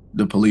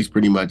 the police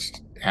pretty much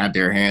had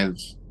their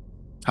hands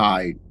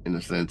tied in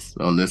a sense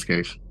on this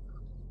case.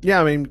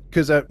 Yeah, I mean,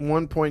 because at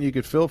one point you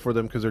could feel for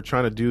them because they're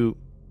trying to do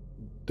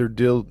their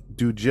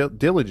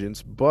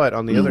diligence, but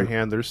on the other Mhm.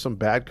 hand, there's some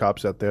bad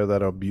cops out there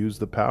that abuse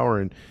the power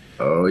and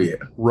Oh yeah,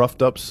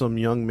 roughed up some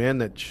young men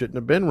that shouldn't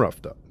have been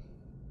roughed up.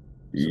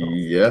 So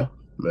yeah,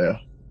 yeah.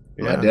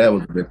 My yeah, dad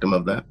was a victim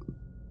of that.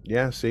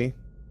 yeah. See,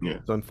 Yeah,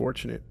 it's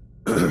unfortunate.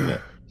 yeah.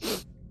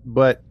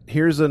 But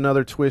here's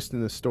another twist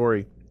in the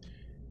story.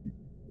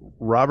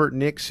 Robert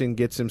Nixon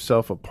gets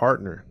himself a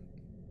partner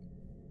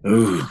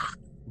Ooh.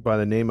 by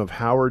the name of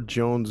Howard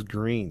Jones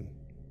Green.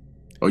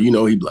 Oh,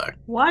 he black.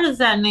 Why does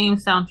that name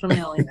sound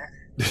familiar?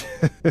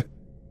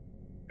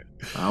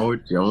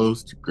 Howard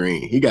Jones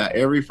Green. He got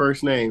every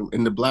first name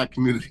in the black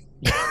community.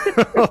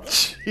 Oh,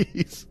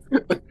 jeez.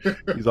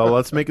 He's all,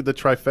 let's make it the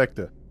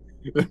trifecta.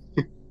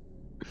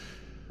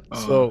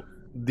 So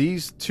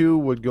these two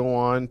would go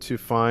on to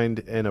find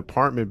an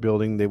apartment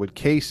building. They would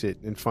case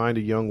it and find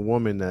a young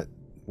woman that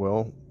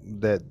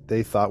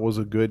they thought was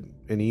a good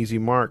and easy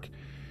mark.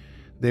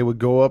 They would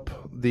go up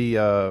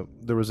there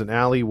was an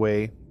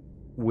alleyway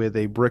with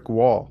a brick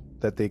wall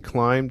that they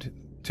climbed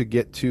to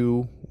get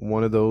to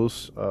one of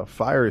those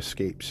fire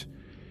escapes.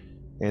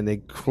 And they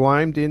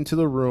climbed into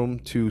the room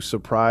to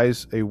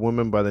surprise a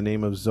woman by the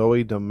name of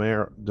Zoe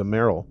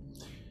DeMerrill.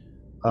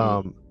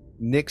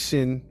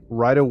 Nixon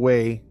right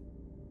away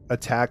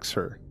attacks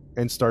her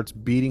and starts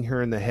beating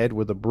her in the head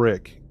with a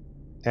brick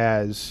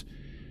as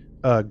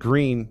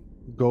Green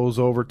goes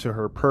over to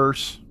her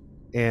purse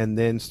and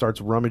then starts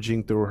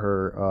rummaging through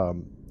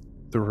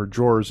her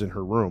drawers in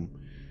her room.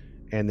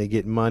 And they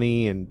get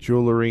money and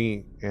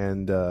jewelry,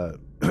 and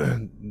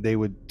they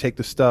would take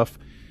the stuff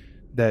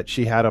that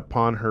she had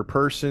upon her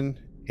person,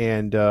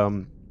 and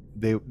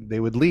they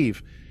would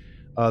leave.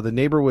 The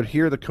neighbor would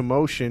hear the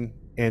commotion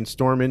and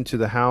storm into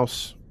the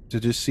house to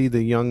just see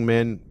the young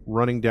men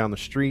running down the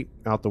street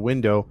out the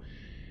window,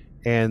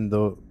 and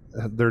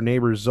their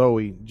neighbor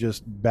Zoe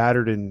just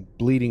battered and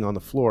bleeding on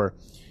the floor.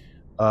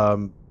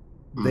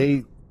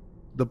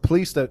 The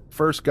police that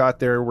first got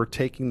there were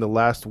taking the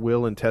last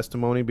will and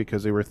testimony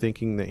because they were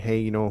thinking that,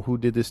 hey, who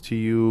did this to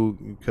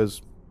you?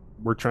 Because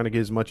we're trying to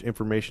get as much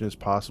information as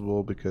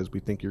possible because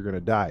we think you're going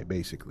to die,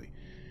 basically.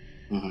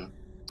 Mm-hmm.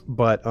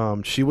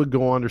 But she would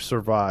go on to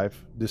survive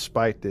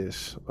despite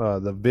this.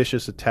 The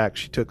vicious attack.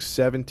 She took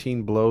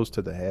 17 blows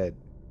to the head.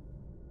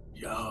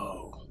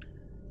 Yo.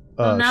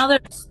 So now they're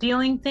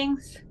stealing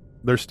things?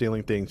 They're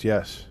stealing things,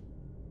 yes.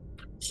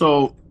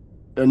 So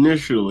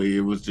initially,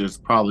 it was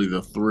just probably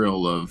the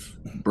thrill of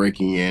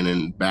breaking in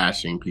and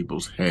bashing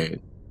people's head.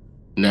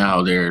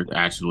 Now they're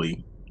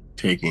actually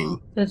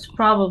taking. It's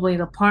probably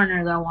the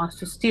partner that wants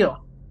to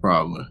steal.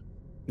 Probably.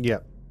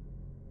 Yep.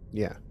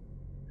 Yeah.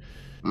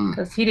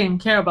 Because he didn't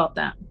care about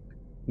that.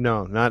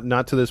 No,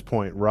 not to this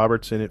point.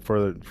 Robert's in it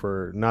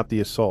for not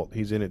the assault.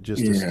 He's in it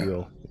just to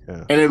steal.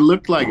 Yeah. And it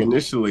looked like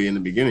initially in the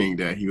beginning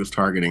that he was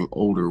targeting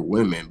older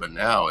women, but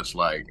now it's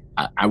like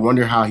I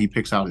wonder how he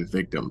picks out his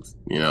victims.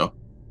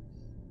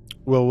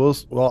 Well,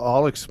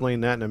 I'll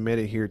explain that in a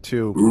minute here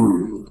too.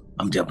 Ooh,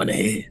 I'm jumping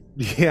ahead.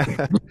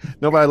 Yeah.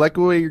 No, but I like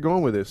the way you're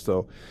going with this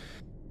though.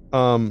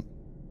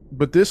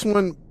 But this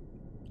one,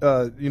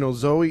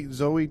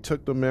 Zoe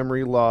took the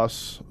memory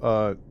loss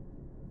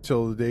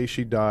till the day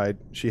she died.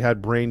 She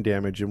had brain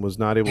damage and was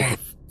not able to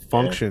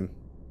function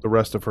the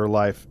rest of her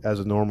life as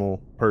a normal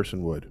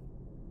person would.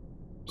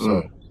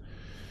 So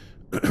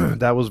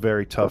that was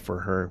very tough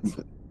for her.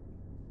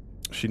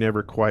 She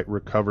never quite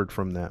recovered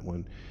from that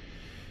one.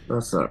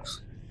 That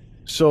sucks.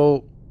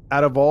 So,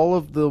 out of all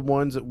of the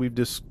ones that we've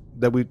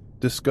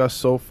discussed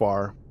so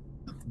far,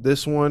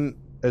 this one,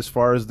 as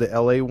far as the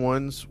LA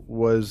ones,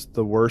 was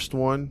the worst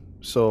one.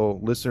 So,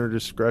 listener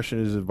discretion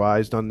is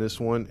advised on this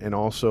one, and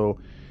also,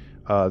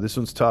 this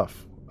one's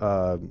tough.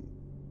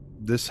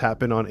 This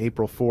happened on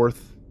April 4th,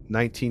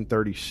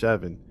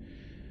 1937.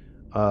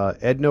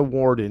 Edna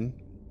Warden,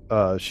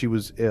 she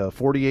was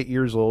 48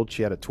 years old.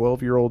 She had a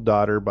 12-year-old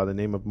daughter by the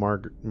name of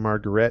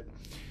Margaret.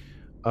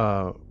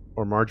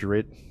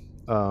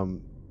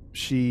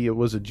 She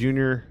was a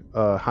junior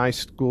high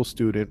school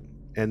student,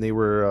 and they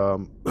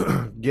were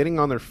getting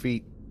on their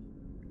feet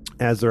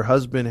as their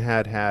husband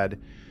had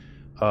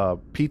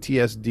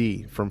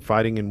PTSD from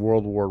fighting in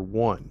World War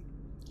One,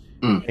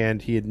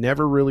 and he had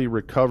never really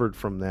recovered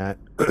from that.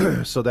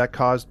 So that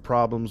caused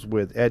problems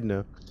with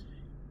Edna,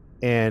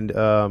 and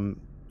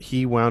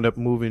he wound up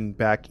moving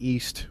back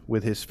east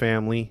with his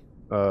family,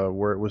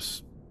 where it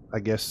was, I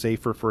guess,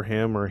 safer for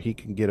him, or he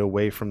can get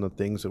away from the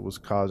things that was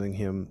causing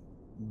him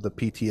the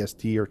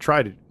PTSD, or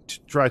try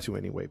to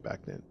anyway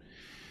back then,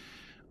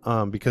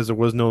 because there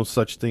was no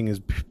such thing as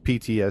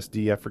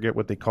PTSD. I forget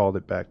what they called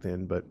it back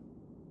then, but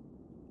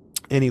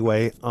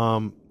anyway,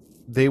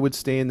 they would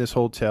stay in this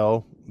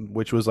hotel,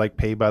 which was like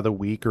pay by the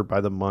week or by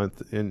the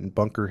month in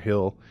Bunker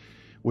Hill,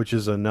 which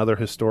is another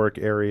historic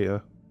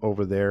area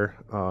over there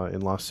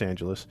in Los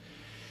Angeles.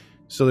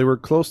 So they were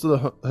close to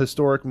the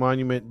historic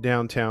monument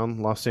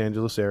downtown Los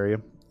Angeles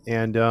area.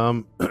 And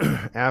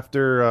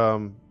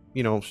after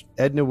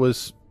Edna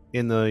was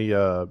in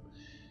the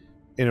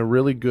in a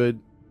really good,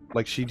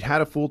 like, she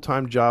had a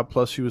full-time job,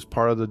 plus she was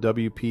part of the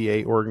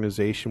WPA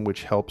organization,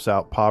 which helps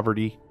out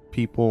poverty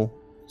people.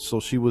 So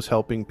she was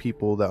helping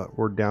people that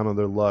were down on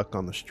their luck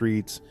on the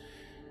streets.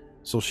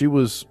 So she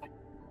was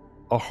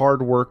a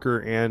hard worker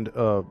and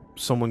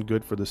someone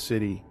good for the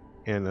city.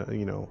 And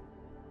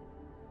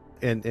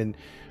and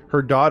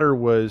her daughter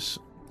was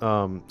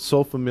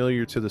so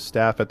familiar to the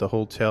staff at the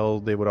hotel.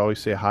 They would always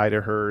say hi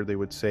to her. They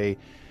would say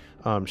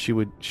she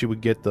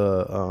would get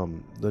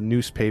the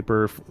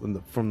newspaper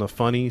from the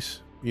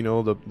funnies,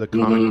 the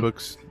comic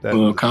books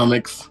that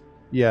comics.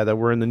 Yeah, that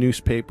were in the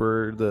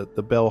newspaper.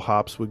 The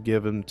bellhops would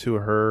give them to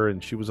her,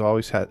 and she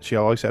always had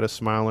a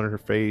smile on her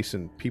face,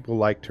 and people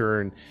liked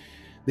her. And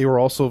they were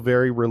also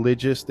very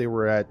religious. They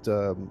were at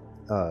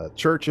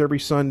church every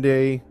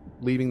Sunday,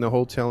 leaving the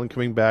hotel and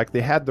coming back.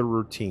 They had the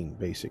routine,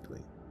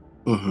 basically.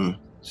 Mm-hmm.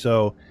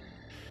 So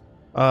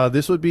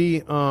this would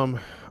be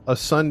a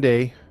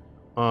Sunday,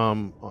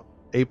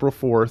 April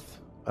 4th.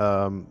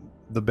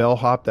 The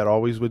bellhop that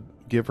always would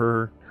give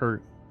her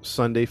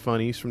Sunday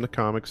funnies from the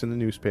comics in the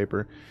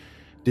newspaper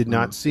did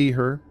not see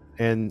her,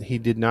 and he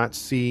did not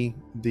see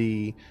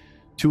the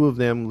two of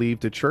them leave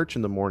to church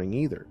in the morning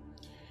either.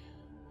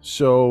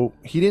 So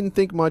he didn't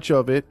think much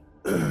of it.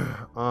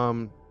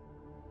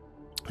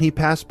 He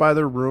passed by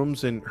their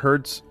rooms and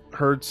heard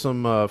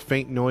some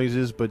faint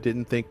noises, but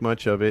didn't think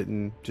much of it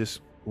and just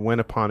went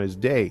upon his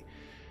day.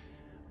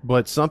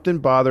 But something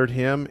bothered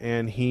him,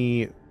 and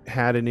he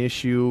had an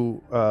issue.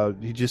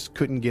 He just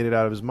couldn't get it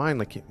out of his mind.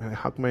 Like,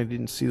 how come I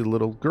didn't see the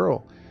little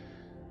girl?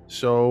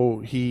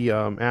 So he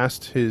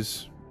asked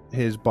his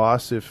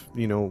boss if,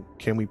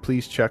 can we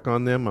please check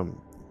on them?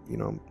 I'm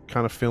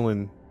kind of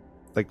feeling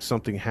like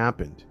something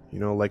happened,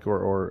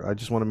 or I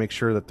just want to make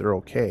sure that they're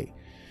okay.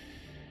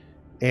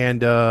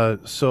 And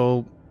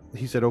so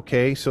he said,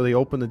 okay. So they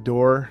open the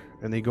door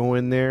and they go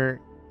in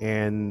there,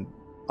 and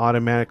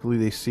automatically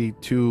they see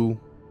two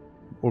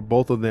or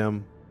both of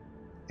them,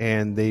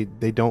 and they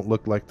don't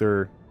look like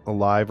they're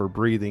alive or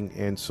breathing.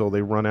 And so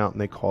they run out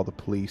and they call the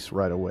police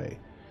right away.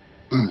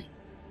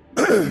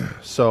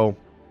 So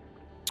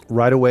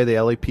right away the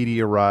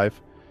LAPD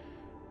arrive,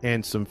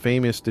 and some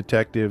famous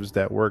detectives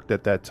that worked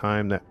at that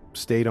time that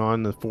stayed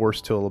on the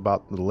force till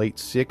about the late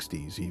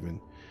 60s even.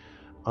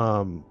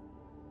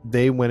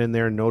 They went in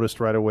there and noticed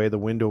right away the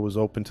window was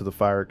open to the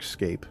fire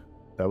escape.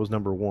 That was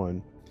number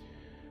one.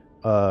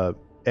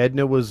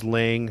 Edna was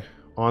laying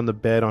on the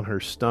bed on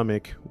her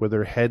stomach with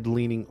her head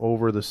leaning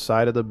over the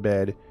side of the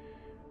bed.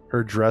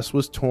 Her dress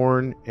was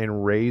torn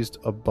and raised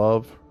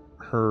above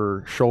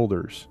her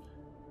shoulders,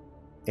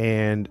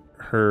 and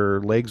her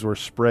legs were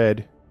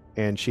spread,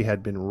 and she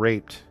had been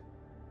raped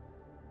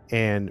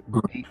and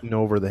beaten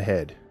over the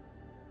head.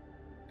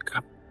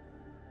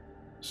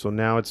 So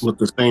now it's with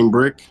the same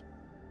brick.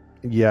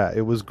 Yeah,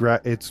 it was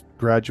it's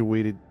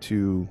graduated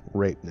to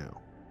rape now.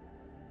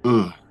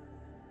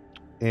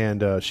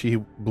 And she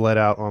bled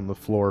out on the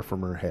floor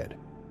from her head.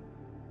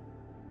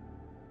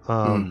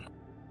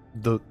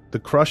 The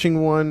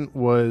crushing one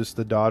was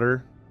the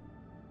daughter.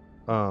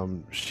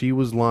 She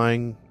was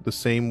lying the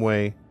same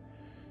way.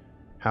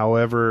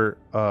 However,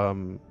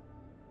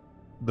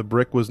 the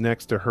brick was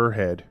next to her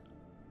head,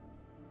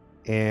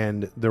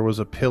 and there was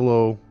a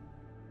pillow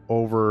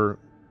over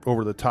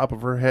the top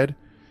of her head,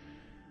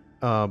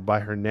 by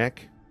her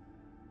neck.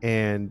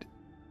 And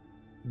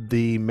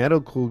the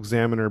medical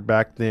examiner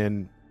back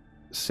then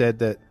said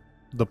that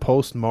the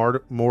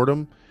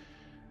post-mortem,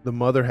 the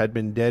mother had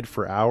been dead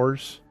for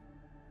hours,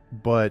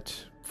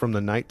 but from the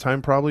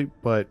nighttime probably,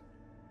 but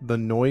the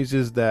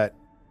noises that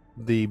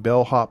the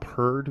bellhop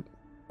heard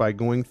by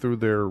going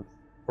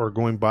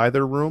by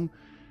their room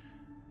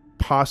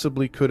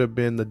possibly could have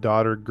been the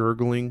daughter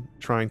gurgling,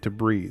 trying to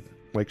breathe.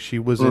 Like she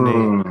was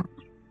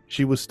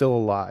she was still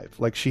alive.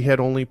 Like she had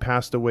only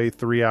passed away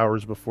 3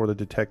 hours before the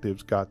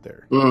detectives got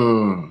there.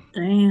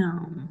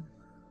 Damn.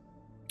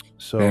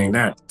 So dang,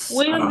 that's,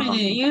 wait a minute.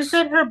 You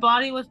said her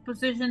body was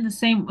positioned the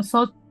same.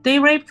 So they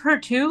raped her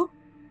too?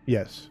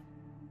 Yes.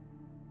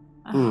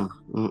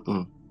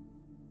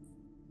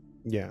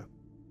 Yeah.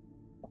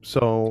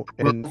 So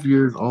 12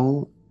 years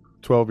old.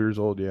 12 years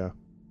old, yeah.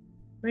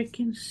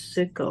 Freaking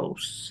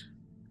sickos.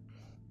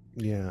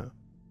 Yeah.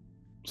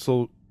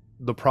 So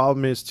the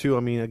problem is too, I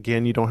mean,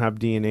 again, you don't have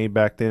DNA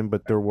back then,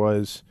 but there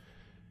was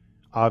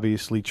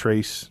obviously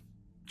traces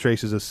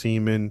of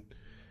semen.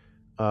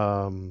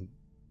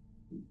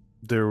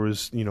 There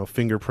was,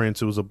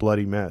 fingerprints. It was a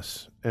bloody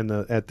mess. And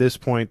at this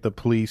point, the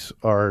police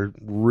are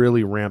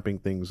really ramping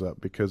things up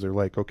because they're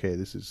like, okay,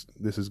 this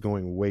is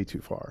going way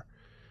too far.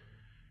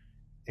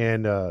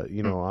 And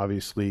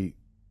obviously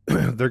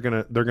they're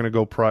gonna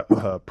go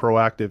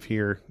proactive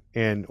here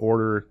and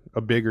order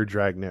a bigger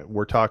dragnet.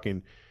 We're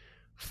talking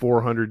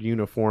 400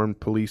 uniformed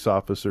police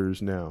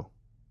officers now.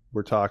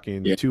 We're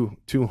talking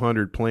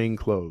 200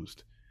 plainclothes.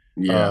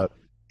 Yeah.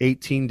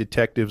 18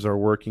 detectives are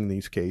working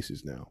these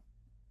cases now.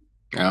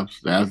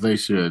 As they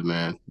should,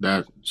 man.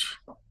 And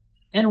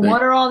They-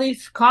 what are all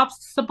these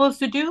cops supposed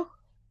to do?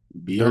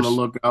 Be on the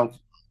lookout.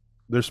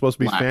 They're supposed to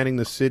be Black. fanning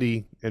the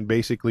city and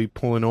basically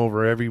pulling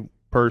over every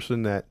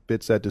person that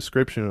fits that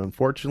description. And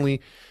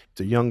unfortunately,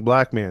 it's a young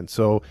black man.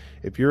 So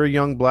if you're a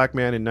young black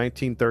man in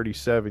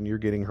 1937, you're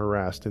getting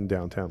harassed in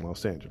downtown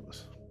Los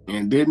Angeles.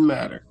 And it didn't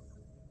matter.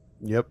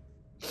 Yep.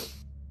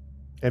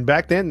 And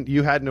back then,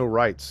 you had no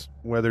rights,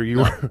 whether you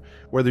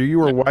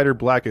were white or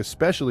black,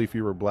 especially if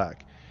you were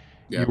black.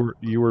 Yep.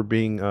 You were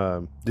being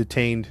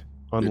detained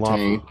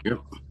unlawfully. Yep.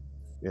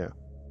 Yeah.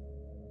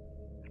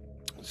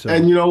 So,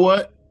 And you know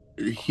what?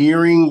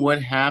 Hearing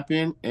what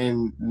happened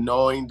and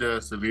knowing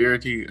the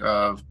severity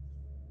of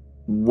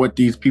what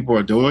these people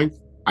are doing,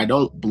 I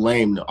don't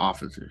blame the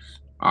officers,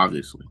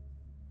 obviously.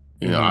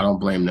 You know, I don't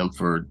blame them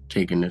for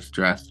taking this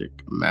drastic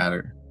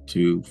matter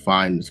to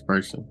find this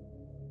person.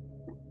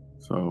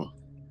 So.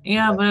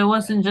 Yeah, but it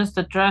wasn't just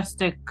a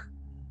drastic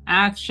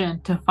action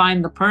to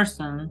find the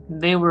person.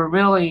 They were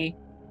really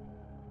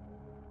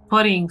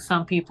putting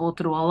some people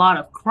through a lot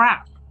of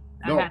crap.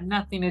 That had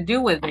nothing to do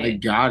with it. I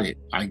got it.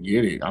 I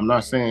get it. I'm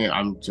not saying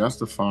I'm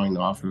justifying the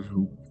officers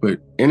who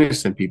put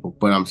innocent people,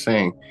 but I'm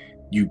saying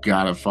you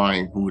gotta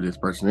find who this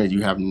person is.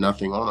 You have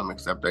nothing on him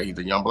except that he's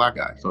a young black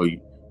guy. So,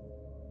 you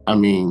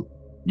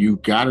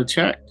gotta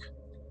check.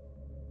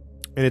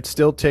 And it's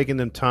still taking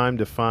them time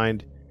to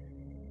find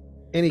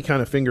any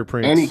kind of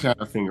fingerprints. Any kind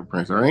of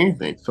fingerprints or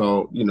anything.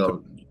 So,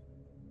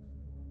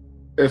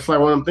 it's like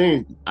one of them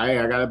things. I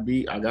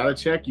gotta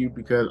check you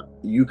because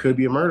you could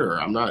be a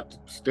murderer. I'm not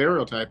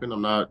stereotyping.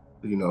 I'm not,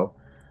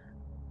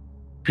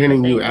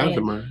 pinning you as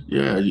a murderer.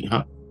 Yeah.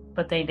 Huh?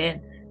 But they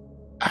did.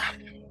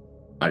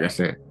 Like I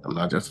said, I'm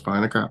not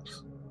justifying the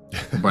cops,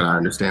 but I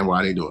understand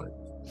why they do it.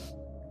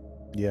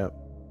 Yeah.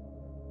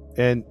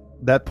 And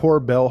that poor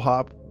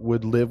bellhop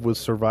would live with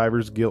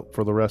survivor's guilt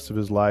for the rest of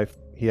his life.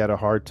 He had a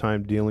hard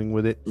time dealing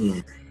with it.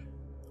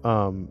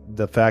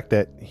 The fact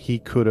that he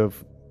could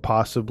have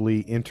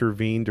possibly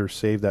intervened or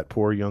saved that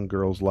poor young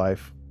girl's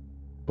life,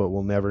 but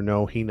we'll never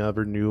know. He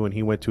never knew, and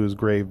he went to his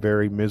grave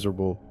very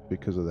miserable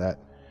because of that.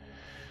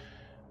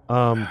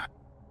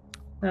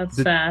 That's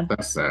sad.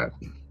 That's sad.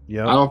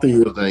 Yeah. I don't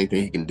think there's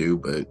anything he can do,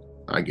 but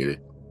I get it.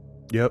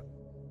 Yep.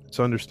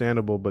 It's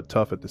understandable, but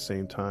tough at the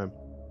same time.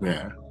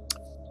 Yeah.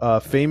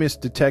 Famous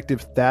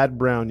detective Thad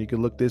Brown. You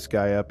can look this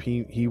guy up.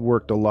 He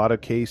worked a lot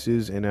of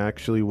cases and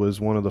actually was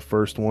one of the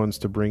first ones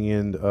to bring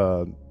in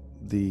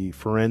the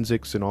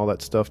forensics and all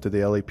that stuff to the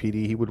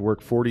LAPD. He would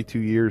work 42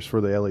 years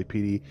for the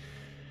LAPD,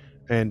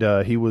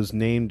 and he was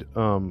named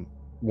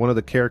one of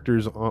the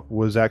characters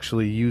was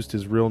actually used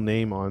his real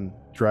name on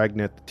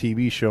Dragnet, the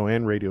TV show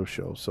and radio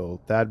show.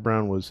 So Thad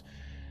Brown was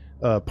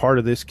part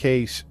of this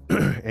case,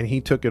 and he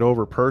took it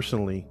over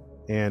personally,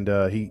 and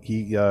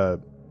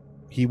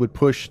he would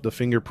push the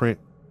fingerprint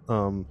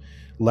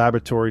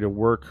laboratory to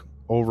work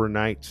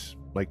overnight,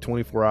 like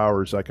 24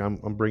 hours. Like I'm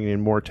bringing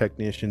in more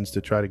technicians to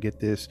try to get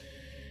this.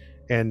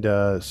 And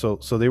so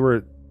they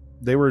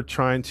were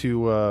trying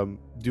to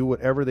do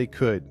whatever they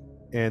could,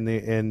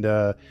 and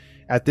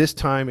at this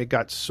time it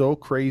got so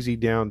crazy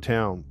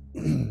downtown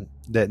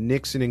that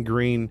Nixon and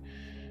Green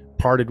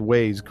parted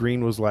ways.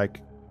 Green was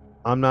like,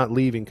 "I'm not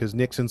leaving," because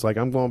Nixon's like,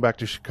 "I'm going back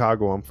to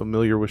Chicago. I'm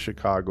familiar with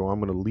Chicago. I'm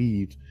going to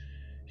leave."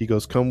 He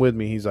goes, "Come with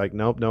me." He's like,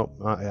 "Nope,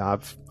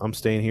 I'm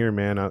staying here,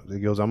 man." He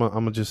goes, "I'm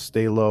gonna just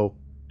stay low,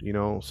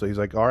 So he's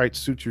like, "All right,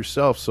 suit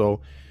yourself." So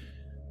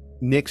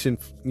Nixon,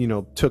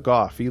 took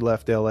off. He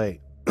left LA.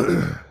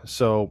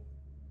 So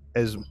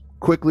as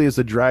quickly as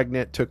the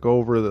Dragnet took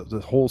over the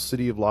whole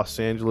city of Los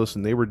Angeles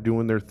and they were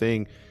doing their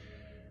thing,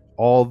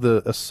 all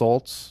the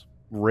assaults,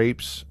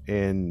 rapes,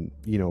 and,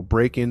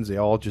 break-ins, they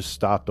all just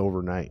stopped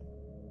overnight.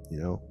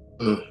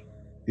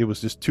 It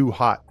was just too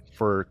hot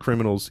for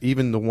criminals,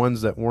 even the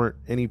ones that weren't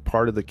any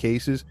part of the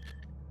cases.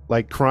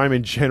 Like, crime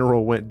in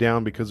general went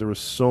down because there were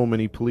so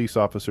many police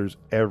officers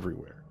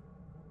everywhere.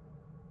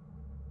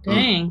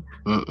 Dang.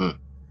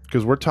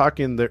 Because we're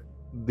talking that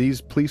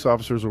these police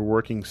officers were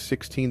working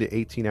 16 to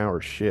 18 hour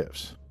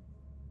shifts.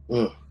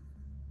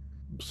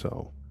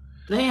 So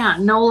they had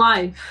no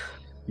life.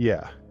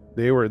 Yeah,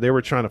 they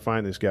were trying to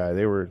find this guy.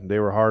 They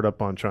were hard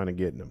up on trying to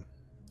get him.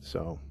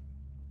 So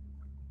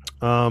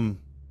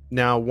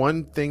now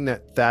one thing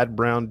that Thad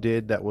Brown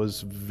did that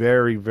was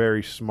very,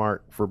 very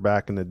smart for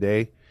back in the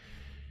day,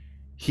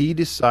 he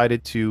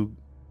decided to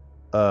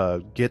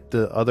get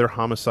the other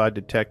homicide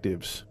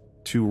detectives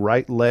to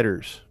write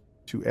letters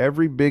to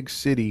every big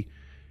city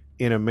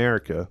in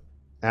America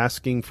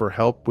asking for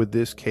help with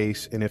this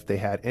case and if they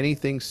had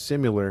anything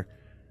similar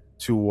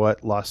to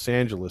what Los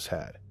Angeles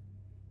had.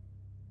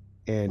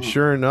 And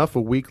sure enough,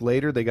 a week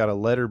later, they got a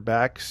letter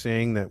back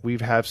saying that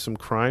we've had some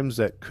crimes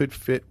that could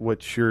fit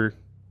what's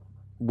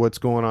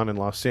going on in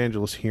Los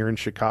Angeles here in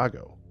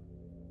Chicago.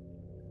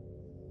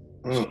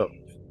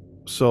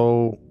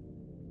 So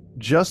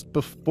just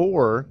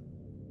before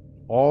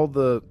all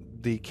the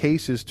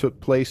cases took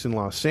place in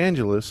Los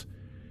Angeles,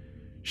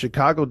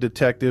 Chicago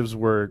detectives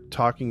were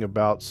talking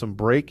about some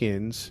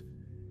break-ins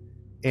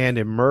and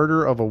a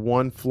murder of a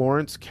one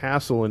Florence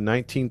Castle in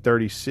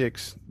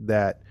 1936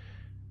 that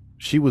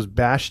she was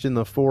bashed in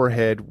the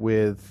forehead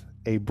with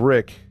a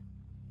brick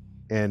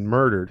and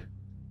murdered.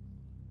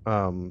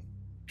 Um,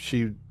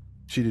 she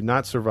she did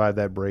not survive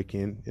that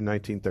break-in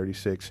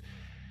 1936,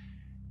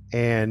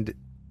 and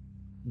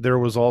there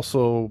was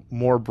also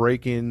more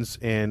break-ins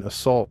and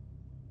assault.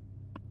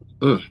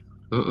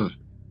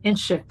 In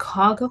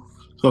Chicago?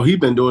 So he's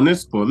been doing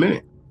this for a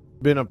minute.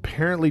 Been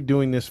apparently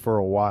doing this for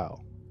a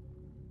while.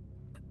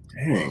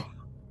 Dang.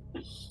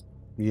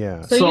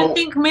 Yeah. So you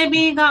think maybe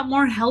he got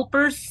more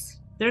helpers?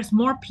 There's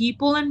more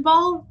people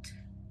involved?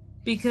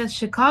 Because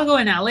Chicago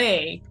and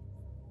LA,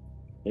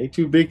 they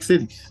two big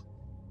cities.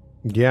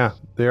 Yeah,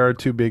 they are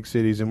two big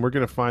cities, and we're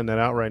gonna find that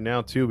out right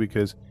now too,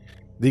 because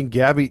I think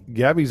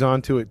Gabby's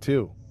onto it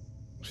too.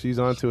 She's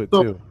onto it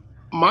too.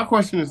 My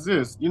question is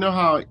this: you know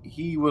how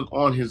he was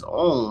on his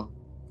own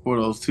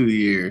for those 2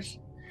 years?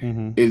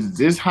 Mm-hmm. Is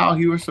this how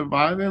he was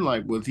surviving?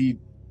 Like, was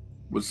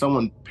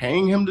someone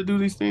paying him to do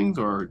these things,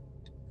 or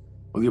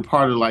was he a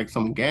part of like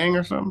some gang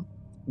or something?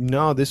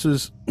 No, this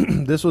was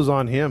this was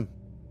on him.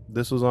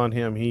 This was on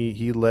him.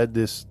 He led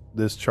this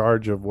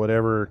charge of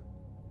whatever,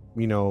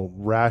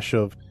 rash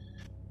of.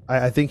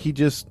 I think he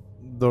just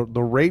the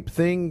rape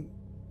thing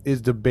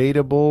is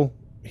debatable.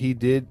 He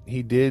did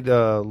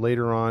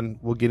later on.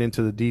 We'll get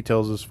into the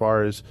details as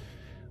far as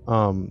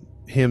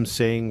him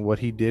saying what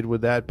he did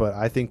with that, but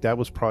I think that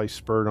was probably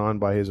spurred on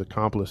by his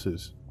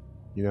accomplices,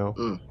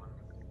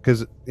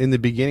 because in the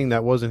beginning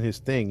that wasn't his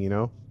thing,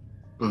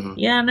 Mm-hmm.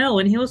 Yeah, no,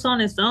 when he was on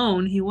his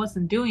own, he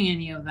wasn't doing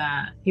any of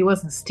that. He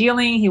wasn't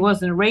stealing, he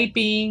wasn't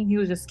raping, he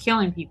was just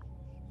killing people.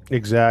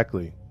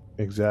 Exactly.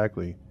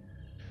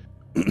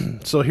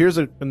 So here's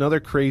another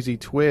crazy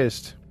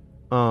twist.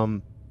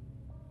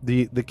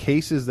 The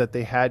cases that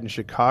they had in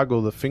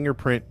Chicago, the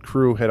fingerprint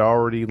crew had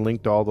already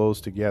linked all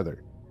those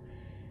together.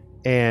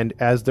 And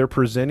as they're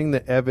presenting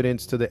the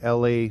evidence to the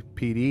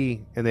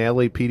LAPD, and the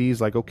LAPD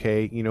is like,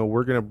 okay,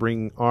 we're going to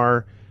bring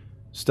our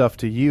stuff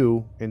to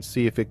you and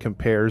see if it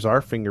compares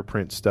our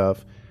fingerprint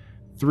stuff.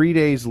 3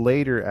 days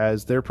later,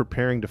 as they're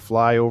preparing to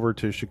fly over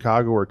to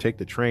Chicago or take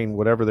the train,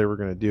 whatever they were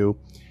going to do,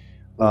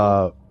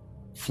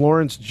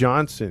 Florence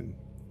Johnson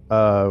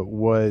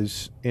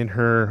was in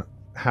her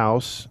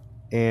house,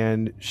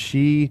 and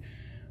she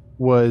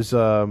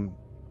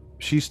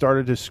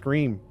started to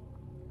scream.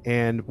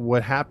 And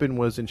what happened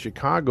was, in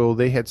Chicago,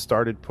 they had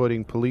started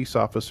putting police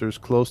officers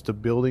close to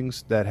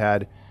buildings that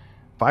had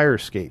fire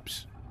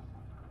escapes.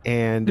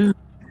 And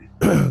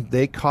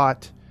they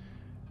caught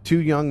two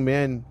young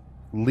men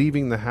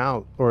leaving the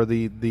house or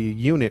the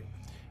unit.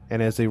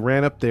 And as they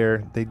ran up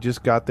there, they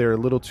just got there a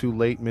little too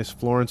late. Miss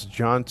Florence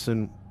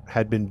Johnson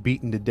had been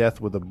beaten to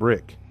death with a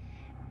brick.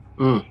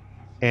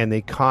 And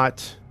they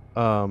caught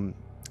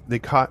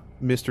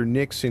Mr.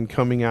 Nixon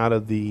coming out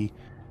of the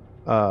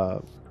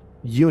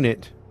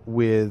unit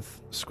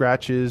with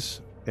scratches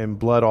and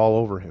blood all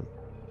over him.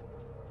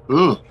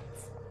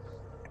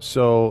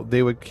 So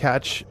they would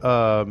catch.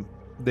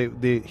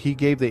 He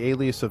gave the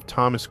alias of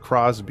Thomas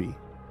Crosby,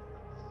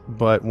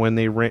 but when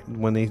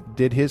they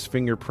did his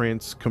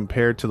fingerprints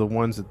compared to the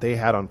ones that they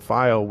had on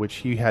file, which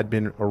he had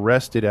been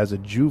arrested as a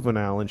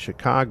juvenile in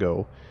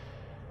Chicago,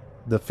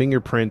 the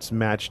fingerprints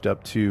matched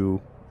up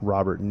to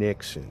Robert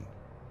Nixon.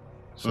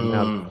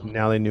 So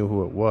now they knew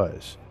who it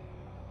was.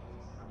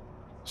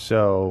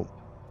 So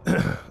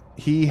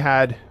he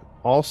had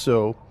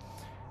also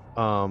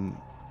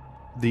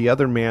the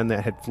other man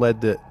that had fled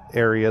the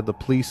area. The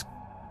police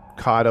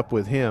caught up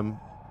with him,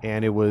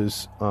 and it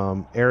was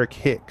Eric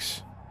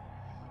Hicks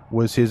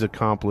was his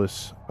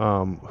accomplice,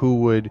 who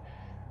would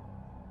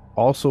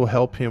also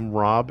help him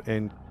rob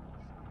and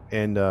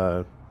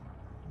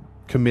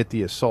commit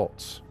the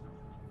assaults.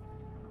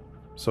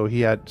 So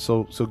he had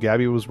so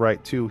Gabby was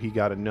right too. He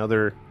got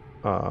another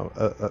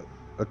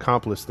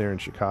accomplice there in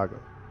Chicago.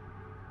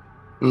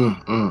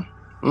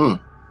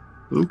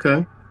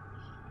 Okay.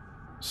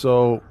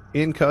 So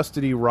in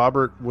custody,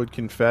 Robert would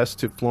confess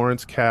to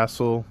Florence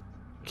Castle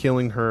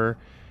killing her.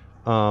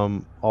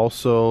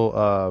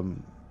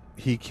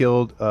 He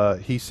killed.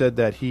 He said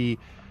that he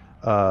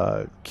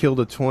killed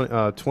a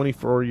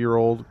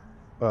 24-year-old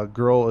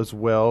girl as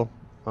well.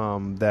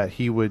 That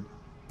he would,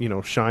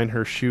 shine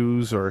her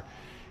shoes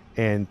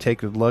and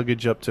take the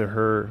luggage up to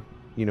her,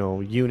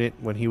 unit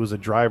when he was a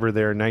driver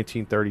there in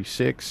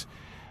 1936.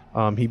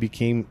 He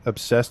became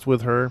obsessed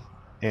with her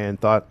and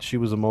thought she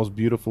was the most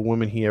beautiful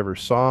woman he ever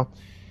saw.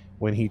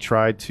 When he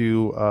tried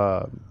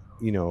to,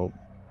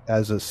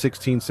 as a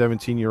 16,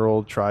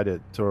 17-year-old, try to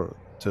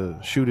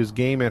shoot his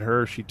game at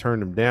her, she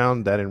turned him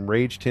down. That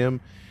enraged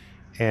him,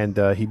 and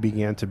he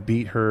began to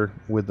beat her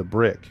with the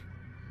brick.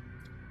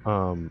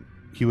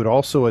 He would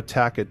also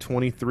attack a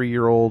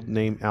 23-year-old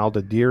named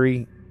Alda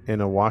Deary in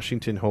a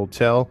Washington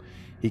hotel.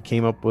 He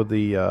came up with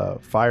the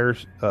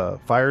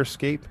fire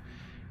escape.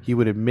 He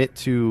would admit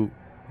to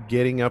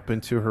getting up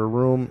into her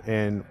room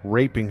and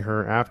raping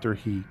her after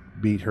he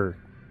beat her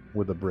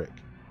with a brick.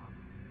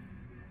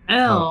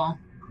 Oh.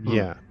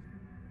 Yeah.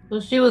 So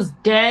she was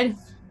dead?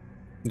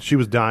 She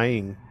was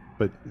dying,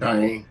 But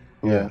Dying.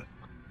 Yeah.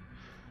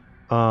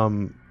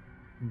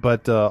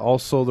 But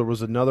also there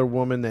was another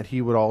woman that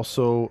he would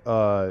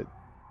also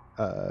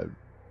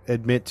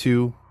admit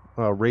to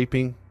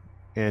raping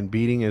and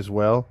beating as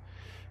well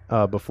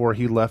before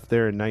he left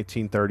there in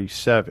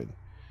 1937.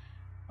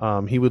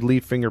 He would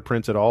leave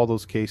fingerprints at all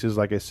those cases,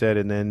 like I said,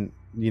 and then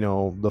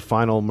the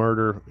final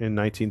murder in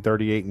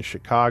 1938 in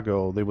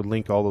Chicago, they would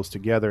link all those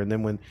together. And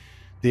then when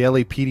the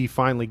LAPD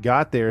finally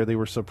got there, they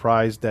were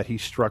surprised that he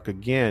struck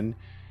again.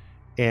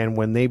 And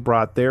when they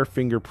brought their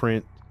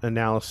fingerprint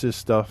analysis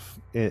stuff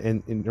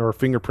or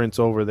fingerprints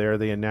over there,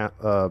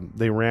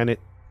 they ran it,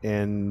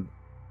 and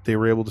they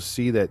were able to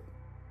see that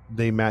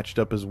they matched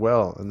up as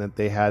well, and that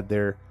they had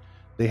their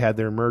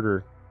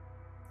murder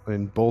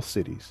in both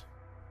cities.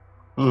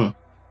 So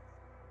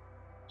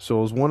it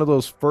was one of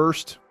those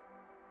first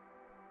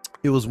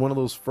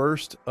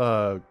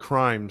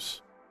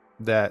crimes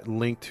that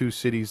linked two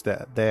cities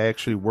that they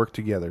actually worked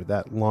together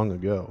that long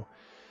ago.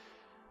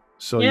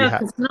 So yeah,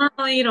 because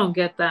normally you don't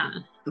get that.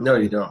 No,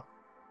 you don't.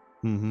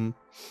 Mm-hmm.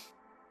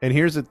 And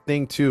here's the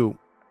thing too,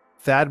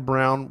 Thad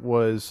Brown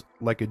was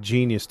like a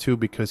genius too,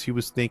 because he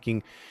was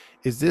thinking,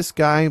 is this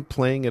guy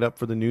playing it up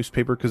for the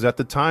newspaper? Because at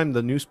the time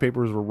the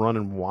newspapers were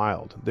running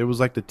wild. There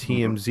was like the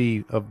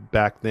TMZ of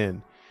back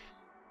then,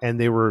 and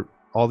they were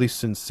all these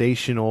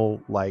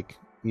sensational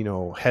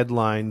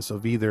headlines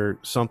of either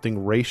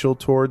something racial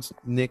towards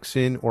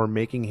Nixon or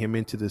making him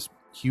into this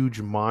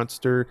huge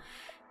monster.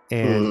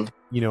 And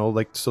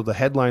so the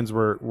headlines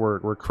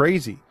were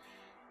crazy.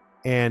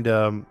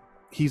 And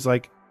he's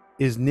like,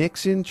 is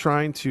Nixon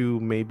trying to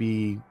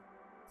maybe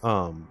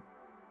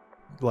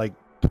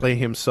play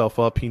himself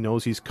up? He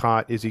knows he's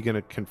caught. Is he going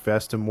to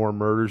confess to more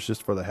murders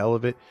just for the hell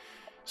of it?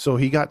 So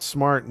he got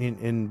smart,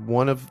 and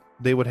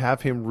they would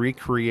have him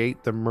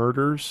recreate the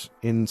murders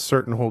in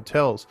certain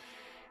hotels.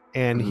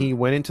 And he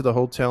went into the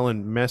hotel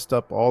and messed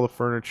up all the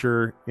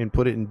furniture and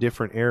put it in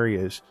different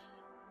areas.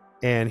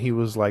 And he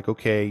was like,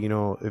 okay,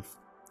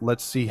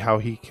 let's see how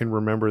he can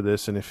remember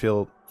this and if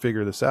he'll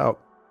figure this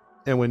out.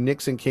 And when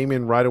Nixon came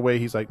in right away,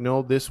 he's like,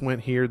 no, this went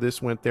here,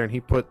 this went there. And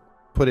he put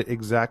it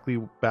exactly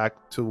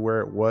back to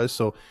where it was.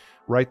 So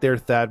right there,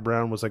 Thad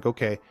Brown was like,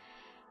 okay,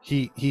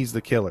 he's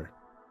the killer.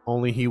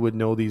 Only he would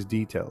know these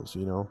details,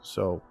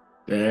 so.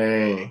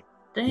 Dang.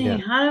 Yeah.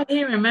 How did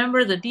he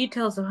remember the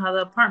details of how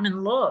the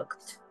apartment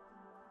looked?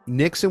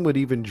 Nixon would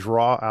even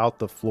draw out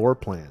the floor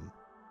plan.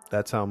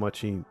 That's how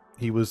much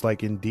he was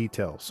like in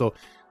detail. So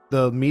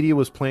the media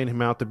was playing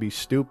him out to be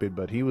stupid,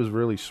 but he was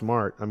really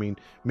smart. I mean,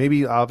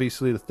 maybe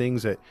obviously the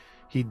things that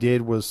he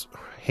did was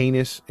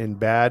heinous and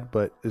bad,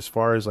 but as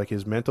far as like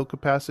his mental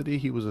capacity,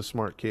 he was a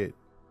smart kid.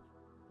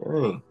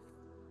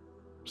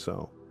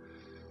 So,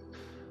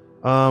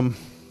 wow.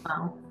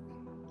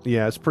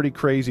 Yeah, it's pretty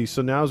crazy.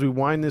 So now as we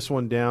wind this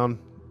one down,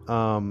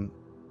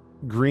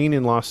 Green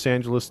in Los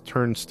Angeles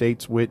turned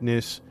state's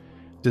witness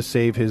to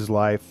save his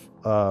life.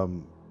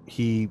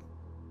 He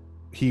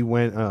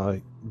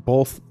went,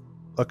 both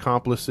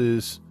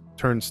accomplices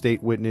turned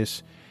state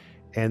witness,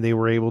 and they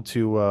were able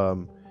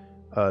to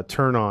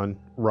turn on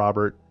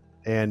Robert.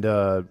 And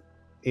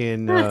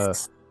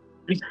that's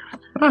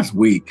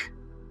weak.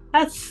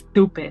 That's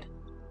stupid.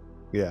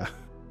 Yeah.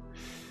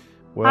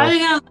 Well, how are they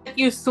gonna let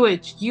you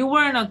switch? You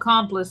were an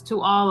accomplice to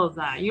all of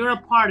that. You're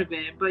a part of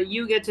it, but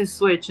you get to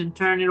switch and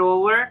turn it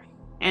over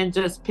and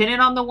just pin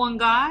it on the one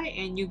guy,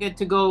 and you get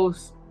to go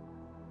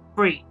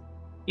free.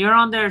 You're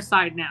on their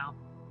side now.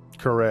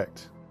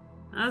 Correct.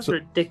 That's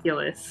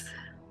ridiculous.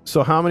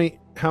 So how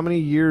many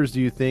years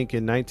do you think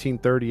in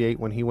 1938,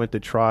 when he went to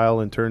trial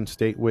and turned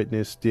state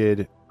witness,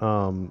 did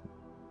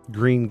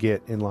Green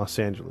get in Los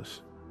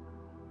Angeles?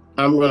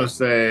 I'm gonna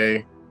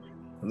say,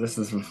 this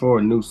is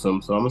before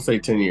Newsom, so I'm gonna say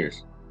 10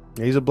 years.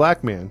 He's a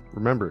black man,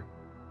 remember.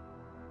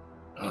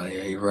 Oh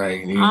yeah, you're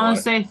right. I'm gonna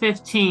say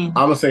 15. I'm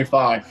gonna say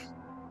 5.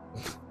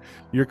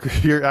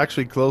 You're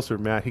actually closer,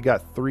 Matt. He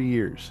got 3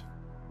 years.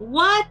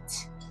 What?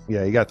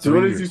 Yeah, he got 3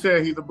 years. As soon as you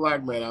said he's a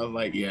black man, I was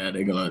like, yeah,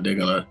 they're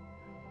gonna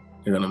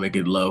make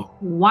it low.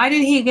 Why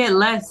did he get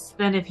less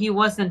than if he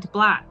wasn't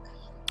black?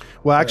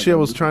 Well, actually, I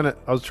was trying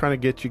to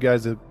get you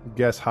guys to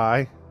guess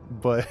high,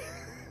 but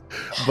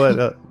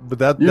that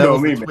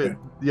was me, the twist. man.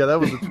 Yeah, that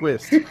was a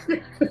twist.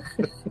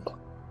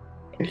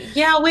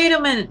 Yeah, wait a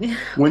minute.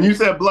 When you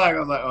said black, I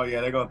was like, oh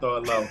yeah, they're gonna throw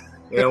it low.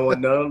 They don't want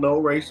no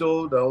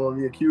racial. Don't want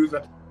to be accused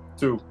of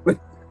 2.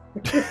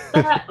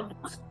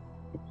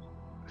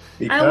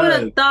 I would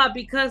have thought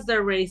because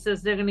they're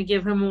racist, they're gonna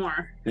give him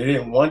more. They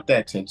didn't want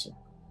that tension.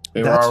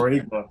 They were already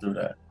going through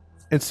that.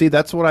 And see,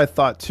 that's what I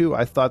thought too.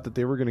 I thought that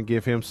they were going to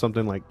give him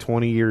something like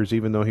 20 years,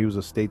 even though he was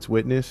a state's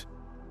witness.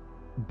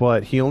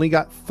 But he only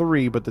got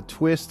 3. But the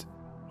twist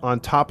on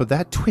top of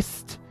that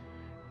twist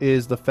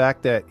is the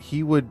fact that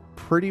he would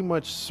pretty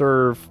much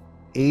serve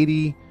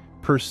 80%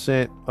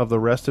 of the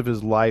rest of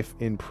his life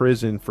in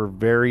prison for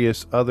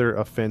various other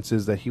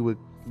offenses that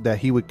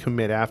he would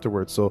commit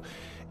afterwards. So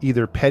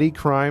either petty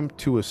crime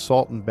to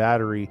assault and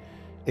battery,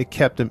 it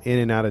kept him in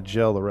and out of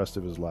jail the rest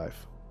of his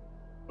life.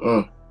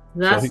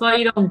 That's why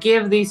you don't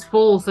give these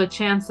fools a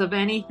chance of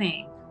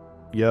anything.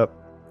 Yep.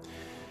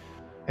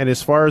 And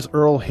as far as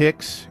Earl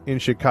Hicks in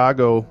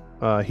Chicago,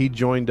 he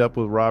joined up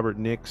with Robert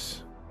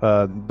Nix,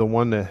 the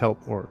one that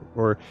helped,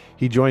 or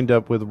he joined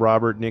up with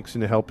Robert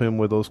Nixon to help him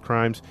with those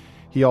crimes.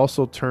 He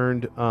also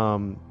turned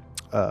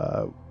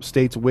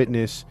state's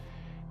witness,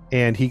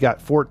 and he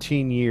got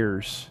 14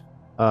 years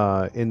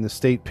in the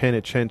state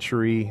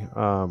penitentiary,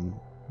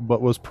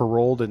 but was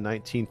paroled in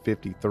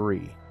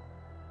 1953.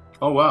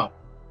 Oh wow!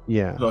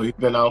 Yeah, So he's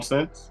been out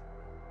since.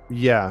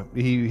 yeah.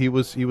 He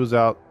was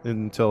out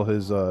until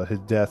his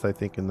death, I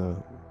think, in the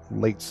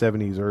late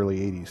 70s, early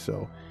 80s.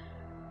 So,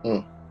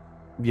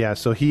 yeah.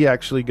 So he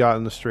actually got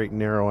in the straight and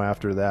narrow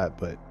after that,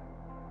 but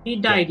He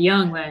died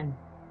young then.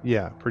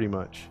 yeah, pretty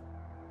much.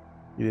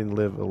 He didn't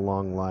live a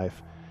long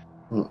life.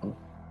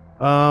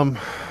 Mm-mm.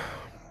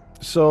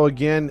 So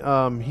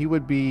again, he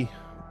would be,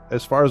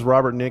 as far as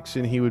Robert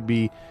Nixon, he would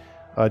be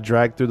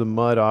dragged through the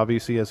mud,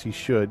 obviously, as he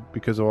should,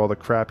 because of all the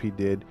crap he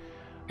did.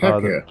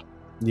 Heck yeah.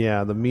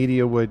 Yeah, the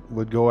media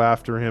would go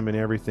after him and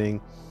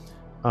everything.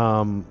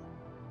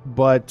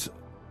 But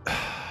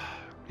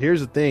here's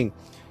the thing.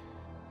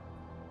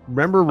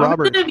 Remember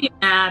Robert? I'm gonna be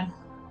mad.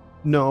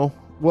 No.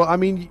 Well, I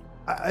mean,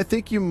 I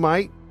think you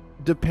might,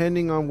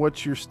 depending on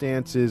what your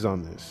stance is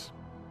on this.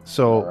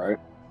 So, All right.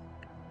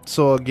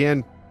 so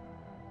again,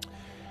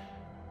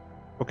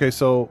 okay,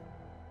 so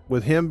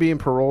with him being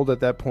paroled at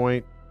that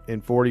point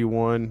in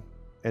 41,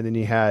 and then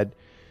he had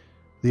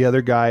the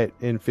other guy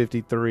in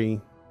 53.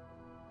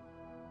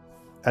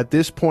 At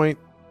this point,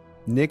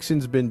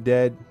 Nixon's been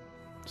dead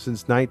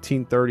since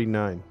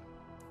 1939.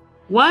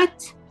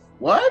 What?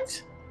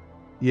 What?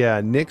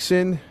 Yeah,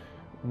 Nixon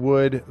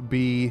would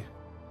be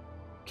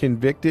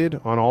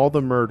convicted on all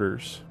the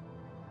murders.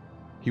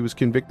 He was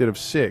convicted of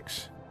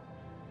 6,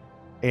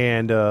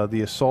 and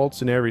the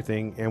assaults and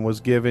everything, and was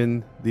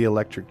given the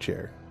electric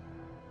chair.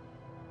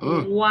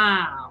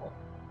 Wow.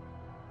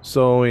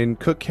 So in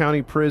Cook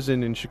County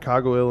Prison in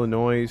Chicago,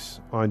 Illinois,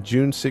 on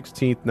June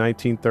 16th,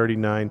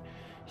 1939,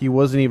 he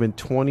wasn't even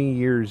 20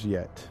 years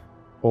yet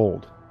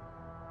old.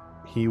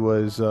 He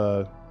was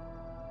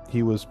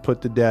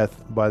put to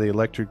death by the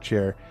electric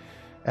chair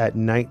at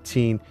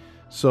 19.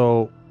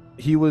 So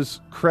he was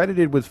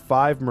credited with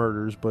 5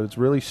 murders, but it's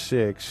really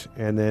 6,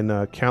 and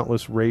then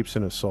countless rapes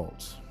and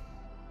assaults.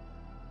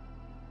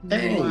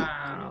 Dang.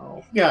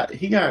 Wow.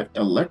 He got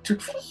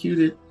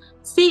electrocuted.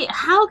 See,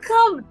 how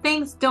come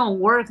things don't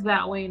work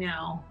that way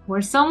now?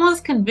 Where someone's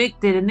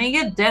convicted and they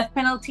get death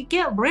penalty,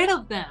 get rid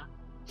of them.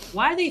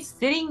 Why are they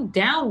sitting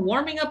down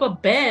warming up a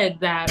bed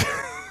that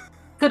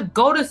could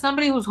go to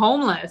somebody who's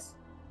homeless?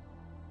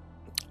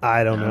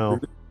 I don't know.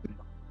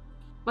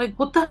 Like,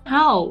 what the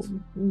hell?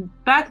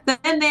 Back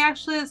then, they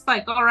actually, it's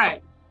like, all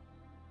right,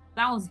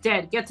 that one's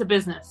dead. Get to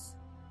business.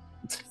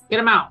 Get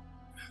him out.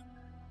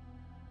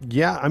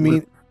 Yeah, I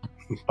mean,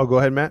 oh, go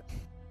ahead, Matt.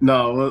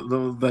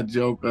 No, that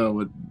joke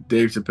with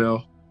Dave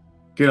Chappelle.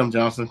 Get him,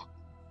 Johnson.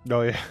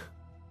 Oh yeah.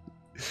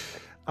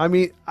 I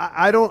mean,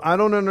 I don't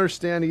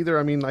understand either.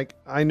 I mean, like,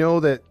 I know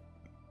that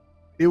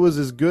it was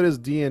as good as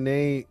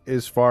DNA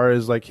as far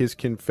as like his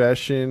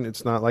confession.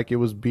 It's not like it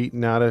was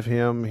beaten out of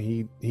him.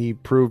 He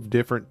proved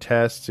different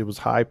tests. It was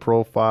high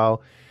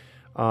profile.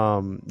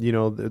 You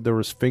know, there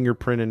was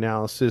fingerprint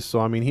analysis. So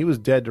I mean, he was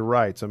dead to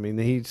rights. I mean,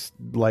 he's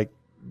like,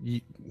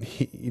 you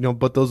know,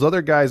 but those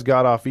other guys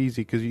got off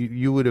easy because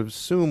you would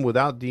assume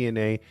without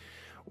DNA,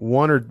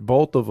 one or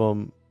both of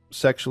them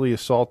sexually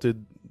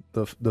assaulted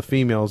the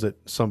females at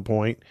some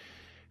point.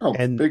 Oh,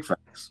 and big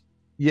facts.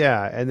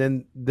 Yeah,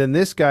 and then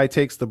this guy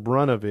takes the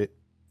brunt of it,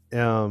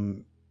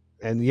 and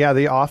yeah,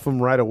 they off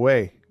him right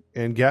away.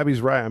 And Gabby's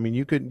right. I mean,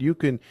 you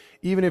can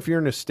even if you're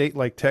in a state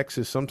like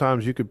Texas,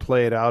 sometimes you could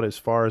play it out as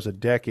far as a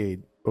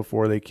decade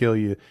before they kill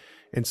you.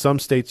 In some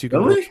states, you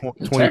can Really? go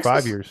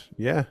 25 years.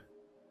 Yeah,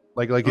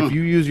 like if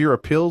you use your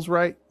appeals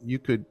right, you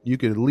could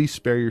at least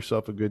spare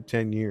yourself a good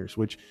 10 years,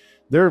 which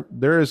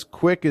they're as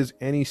quick as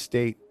any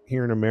state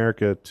here in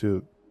America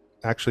to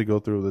actually go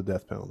through the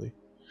death penalty.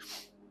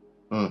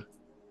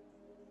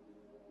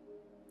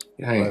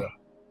 Yeah.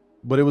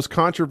 But it was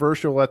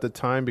controversial at the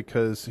time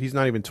because he's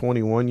not even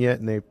 21 yet,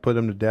 and they put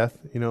him to death.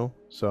 You know,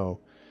 so.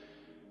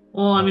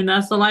 Well, I mean,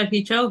 that's the life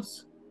he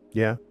chose.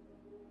 Yeah.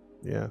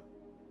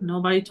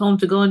 Nobody told him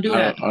to go and do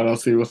that. I don't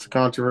see what's the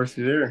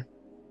controversy there.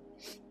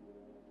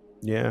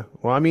 Yeah.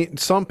 Well, I mean,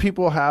 some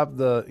people have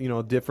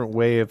the different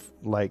way of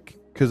like,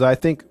 because I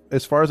think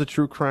as far as the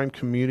true crime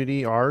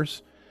community,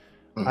 ours.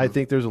 I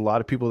think there's a lot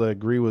of people that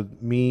agree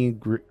with me,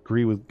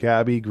 agree with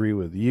Gabby, agree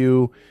with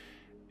you,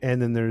 and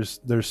then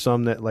there's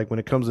some that, like, when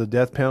it comes to the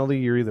death penalty,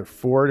 you're either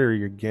for it or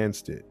you're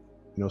against it.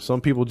 You know,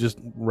 some people just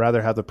rather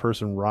have the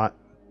person rot.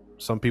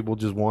 Some people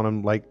just want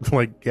them, like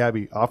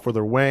Gabby, off with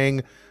their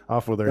wang,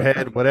 off with their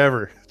head,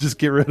 whatever. Just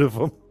get rid of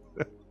them.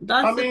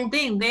 That's the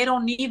thing. They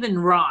don't even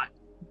rot.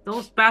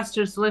 Those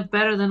bastards live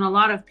better than a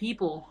lot of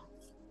people.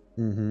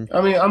 Mm-hmm.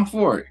 I mean, I'm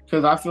for it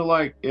because I feel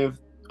like if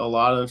a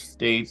lot of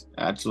states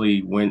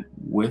actually went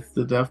with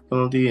the death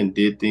penalty and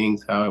did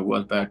things how it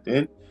was back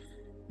then,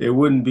 there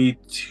wouldn't be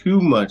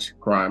too much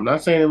crime. I'm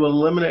not saying it will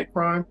eliminate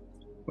crime,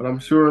 but I'm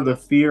sure the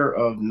fear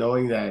of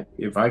knowing that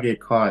if I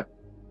get caught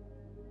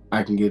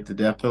I can get the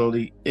death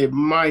penalty. It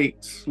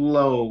might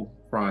slow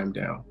crime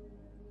down.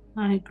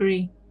 I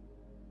agree.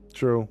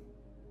 True.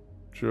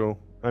 True.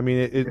 I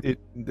mean,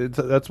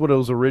 that's what it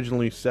was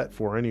originally set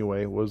for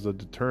anyway, was a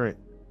deterrent,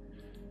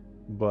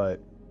 but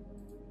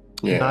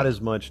not Yeah. as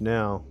much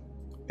now.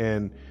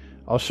 And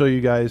I'll show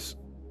you guys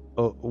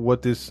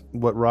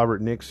what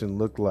Robert Nixon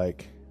looked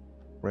like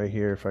right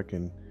here if I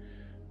can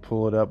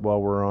pull it up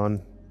while we're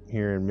on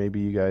here, and maybe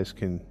you guys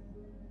can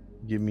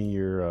give me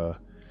your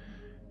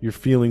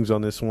feelings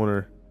on this one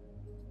or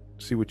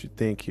see what you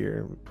think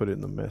here. Put it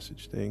in the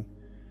message thing.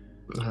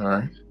 All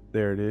right.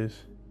 There it is.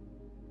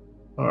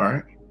 All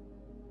right.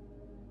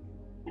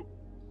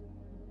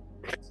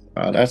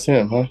 That's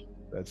him, huh?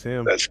 That's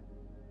him. That's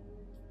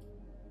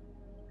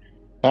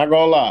not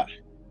gonna lie.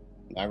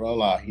 Not gonna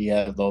lie. He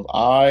has those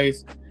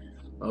eyes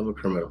of a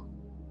criminal.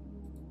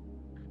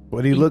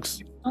 But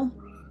Oh,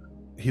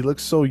 he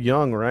looks so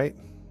young, right?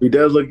 He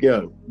does look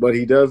young, but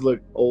he does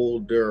look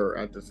older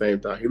at the same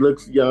time. He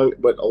looks young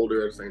but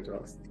older at the same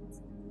time.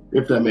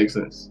 If that makes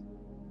sense.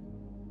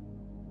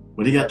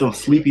 But he got them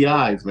sleepy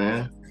eyes,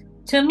 man.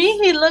 to me,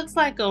 he looks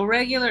like a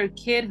regular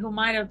kid who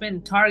might have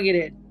been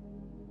targeted.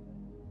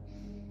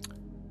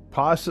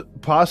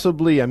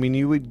 Possibly. I mean,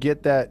 you would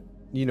get that,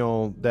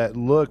 that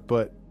look,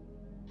 but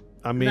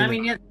I I mean,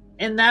 mean,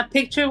 in that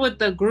picture with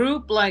the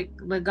group, like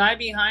the guy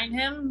behind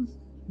him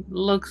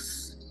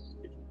looks.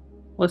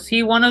 Was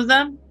he one of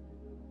them?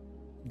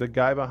 the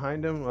guy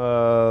behind him,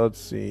 let's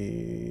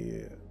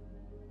see.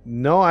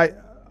 No,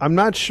 I'm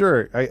not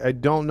sure. I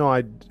don't know.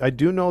 I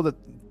do know that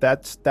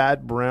that's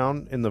Thad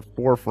Brown in the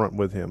forefront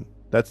with him.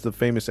 That's the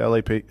famous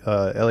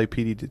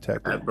LAPD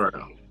detective. That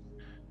Brown.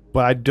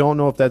 But I don't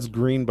know if that's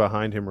Green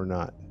behind him or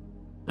not.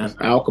 That's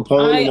Al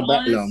Capone in I the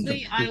back. No,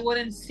 honestly, I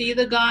wouldn't see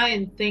the guy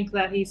and think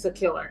that he's a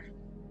killer.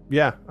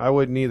 Yeah, I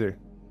wouldn't either.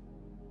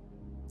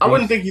 I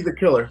wouldn't think he's a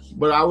killer,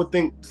 but I would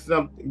think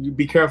you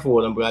be careful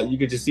with him, but you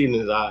could just see it in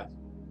his eyes.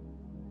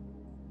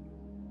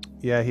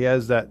 Yeah, he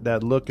has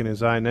that look in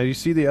his eye. Now you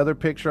see the other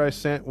picture I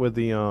sent with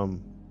the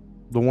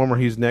one where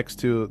he's next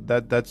to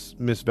that's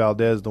Miss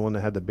Valdez, the one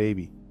that had the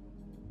baby.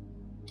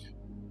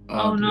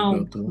 Oh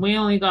no, we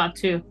only got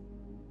two.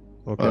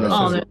 Okay. Oh, no,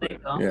 Oh, there there you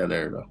go. Yeah,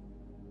 there you go.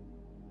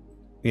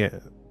 Yeah.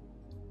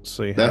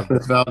 So you That's have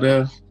Miss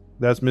Valdez.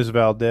 that's Miss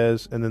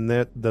Valdez, and then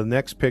the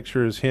next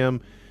picture is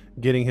him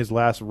getting his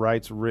last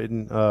rites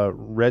read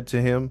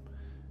to him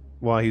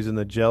while he's in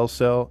the jail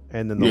cell,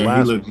 and then Yeah,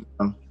 he looks.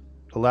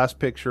 the last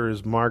picture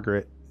is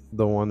Margaret,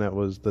 the one that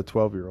was the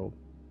 12-year-old.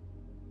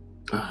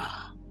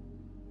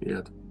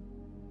 Yeah,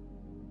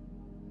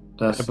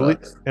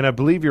 I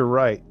believe you're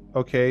right.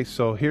 Okay,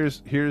 so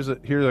here's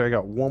I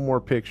got one more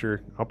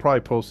picture. I'll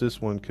probably post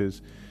this one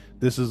because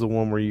this is the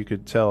one where you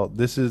could tell.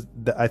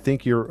 I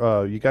think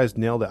you guys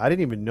nailed it. I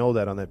didn't even know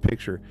that on that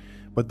picture,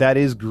 but that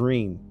is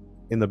Green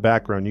in the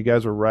background. You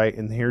guys are right.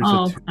 And here's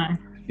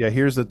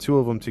here's the two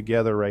of them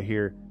together right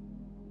here.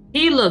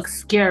 He looks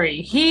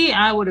scary.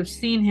 I would have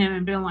seen him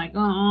and been like,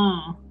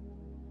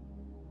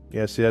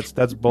 Yeah, see,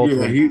 that's both.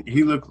 Yeah,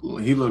 he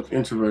look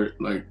introverted,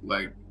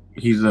 like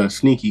he's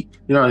sneaky.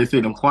 You know, they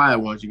say them quiet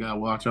ones you gotta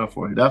watch out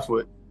for. That's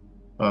what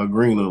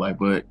Green look like.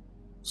 But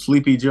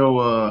Sleepy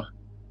Joe,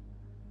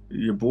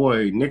 your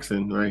boy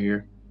Nixon right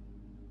here,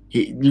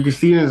 you can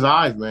see in his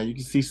eyes, man. You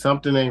can see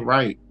something ain't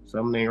right.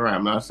 Something ain't right.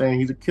 I'm not saying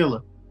he's a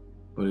killer,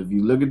 but if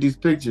you look at these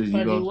pictures,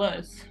 but he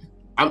was.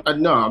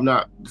 No, I'm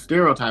not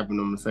stereotyping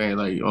him and saying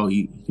like, oh,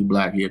 he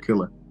black, he a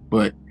killer,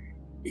 but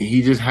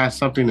he just has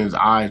something in his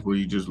eyes where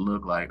you just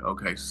look like,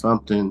 okay,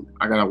 something.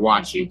 I gotta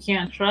watch You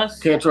can't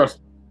trust. Can't trust.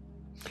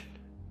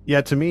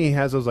 Yeah, to me, he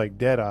has those like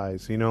dead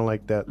eyes,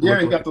 like that.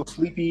 Yeah, he got those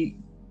sleepy,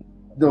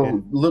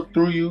 look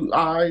through you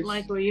eyes.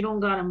 Like where you don't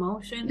got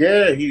emotion.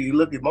 Yeah, he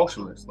look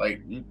emotionless.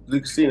 Like you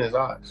can see in his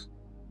eyes.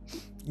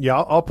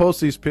 Yeah, I'll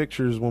post these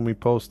pictures when we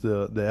post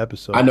the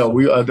episode. I know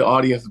the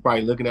audience is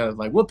probably looking at us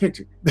like, what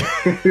picture?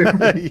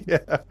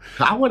 Yeah,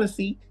 I want to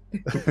see.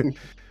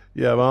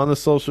 Yeah, but on the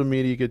social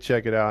media you could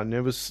check it out, and it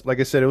was like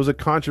I said, it was a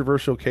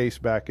controversial case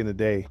back in the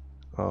day,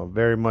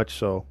 very much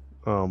so.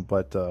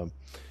 But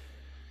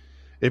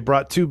it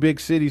brought two big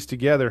cities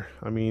together.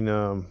 I mean,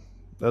 that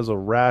was a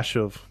rash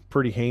of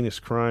pretty heinous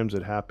crimes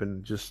that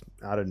happened just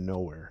out of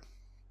nowhere.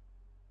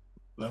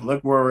 Now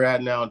look where we're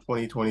at now in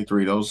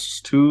 2023.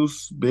 Those two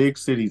big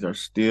cities are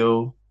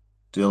still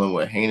dealing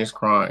with heinous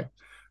crime,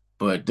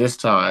 but this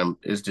time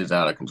it's just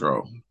out of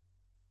control.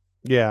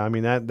 Yeah, I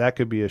mean that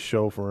could be a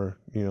show for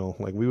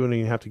like we wouldn't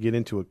even have to get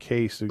into a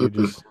case. We could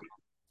just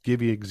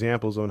give you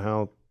examples on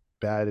how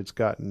bad it's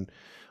gotten.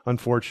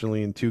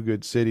 Unfortunately, in two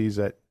good cities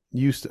that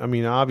used to, I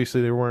mean,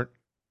 obviously they weren't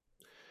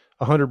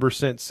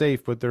 100%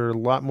 safe, but they're a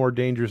lot more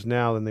dangerous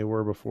now than they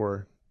were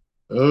before.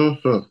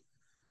 Uh-huh.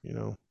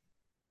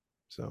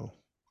 So,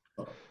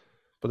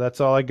 but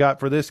that's all I got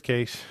for this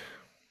case.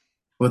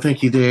 Well,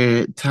 thank you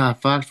there, Ty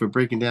Fox, for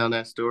breaking down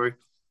that story.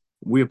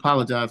 We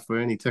apologize for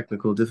any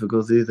technical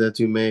difficulties that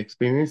you may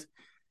experience,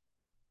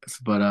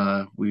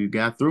 but we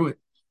got through it.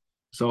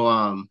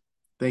 So,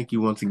 thank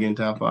you once again,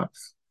 Ty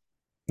Fox.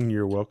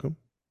 You're welcome.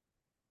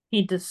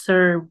 He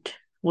deserved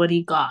what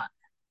he got.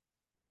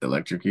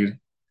 Electrocuted.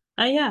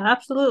 Yeah,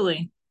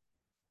 absolutely.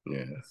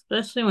 Yeah.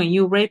 Especially when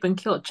you rape and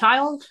kill a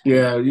child,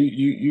 Yeah,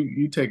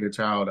 you take a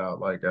child out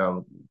like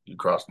you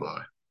cross the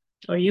line.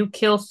 or you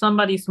kill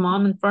somebody's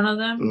mom in front of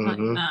them. Like,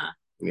 Mm-hmm. nah.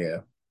 Yeah,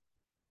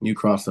 you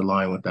cross the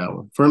line with that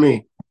one. For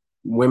me,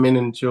 women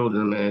and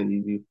children,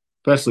 man,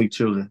 especially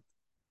children,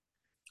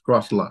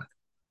 cross the line.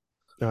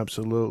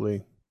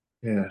 Absolutely.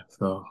 Yeah.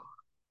 So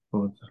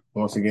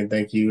once again,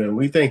 thank you, and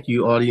we thank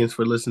you, audience,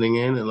 for listening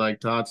in. And like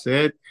Todd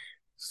said,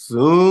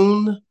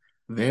 soon,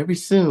 very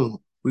soon,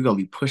 we're gonna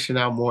be pushing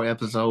out more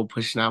episodes,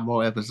 pushing out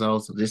more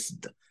episodes. So this is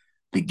the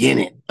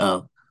beginning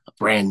of a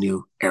brand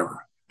new era.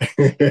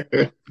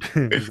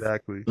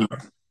 Exactly.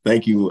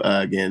 Thank you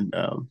again,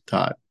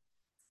 Todd.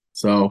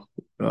 So,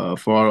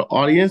 for our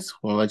audience,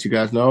 I want to let you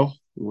guys know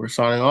we're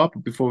signing off.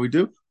 But before we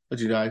do, let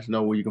you guys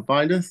know where you can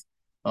find us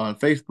on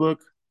Facebook,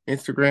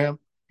 Instagram,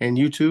 and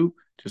YouTube.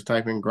 Just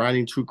type in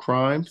Grinding True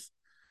Crimes,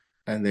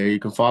 and there you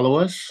can follow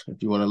us.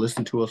 If you want to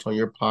listen to us on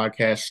your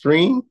podcast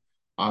stream,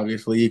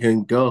 obviously you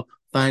can go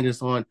find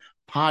us on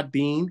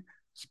Podbean,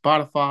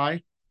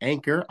 Spotify,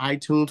 Anchor,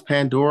 iTunes,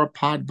 Pandora,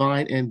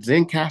 Podvine, and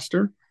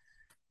Zencaster.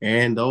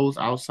 And those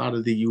outside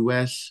of the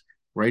U.S.,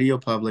 Radio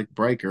Public,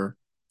 Breaker,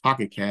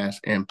 Pocket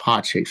Cast, and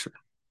Podchaser.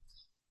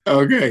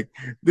 Okay,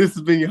 this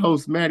has been your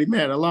host, Maddie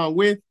Matt, along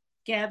with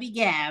Gabby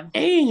Gab.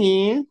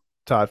 and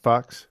Todd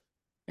Fox.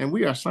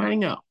 we are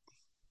signing out.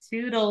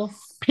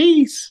 Toodles.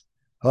 Peace.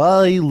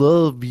 I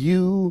love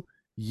you.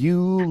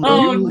 You love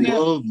Oh, me.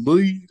 no. Love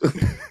me.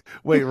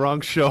 Wait,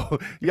 wrong show.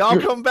 Y'all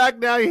come back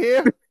now, you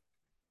hear?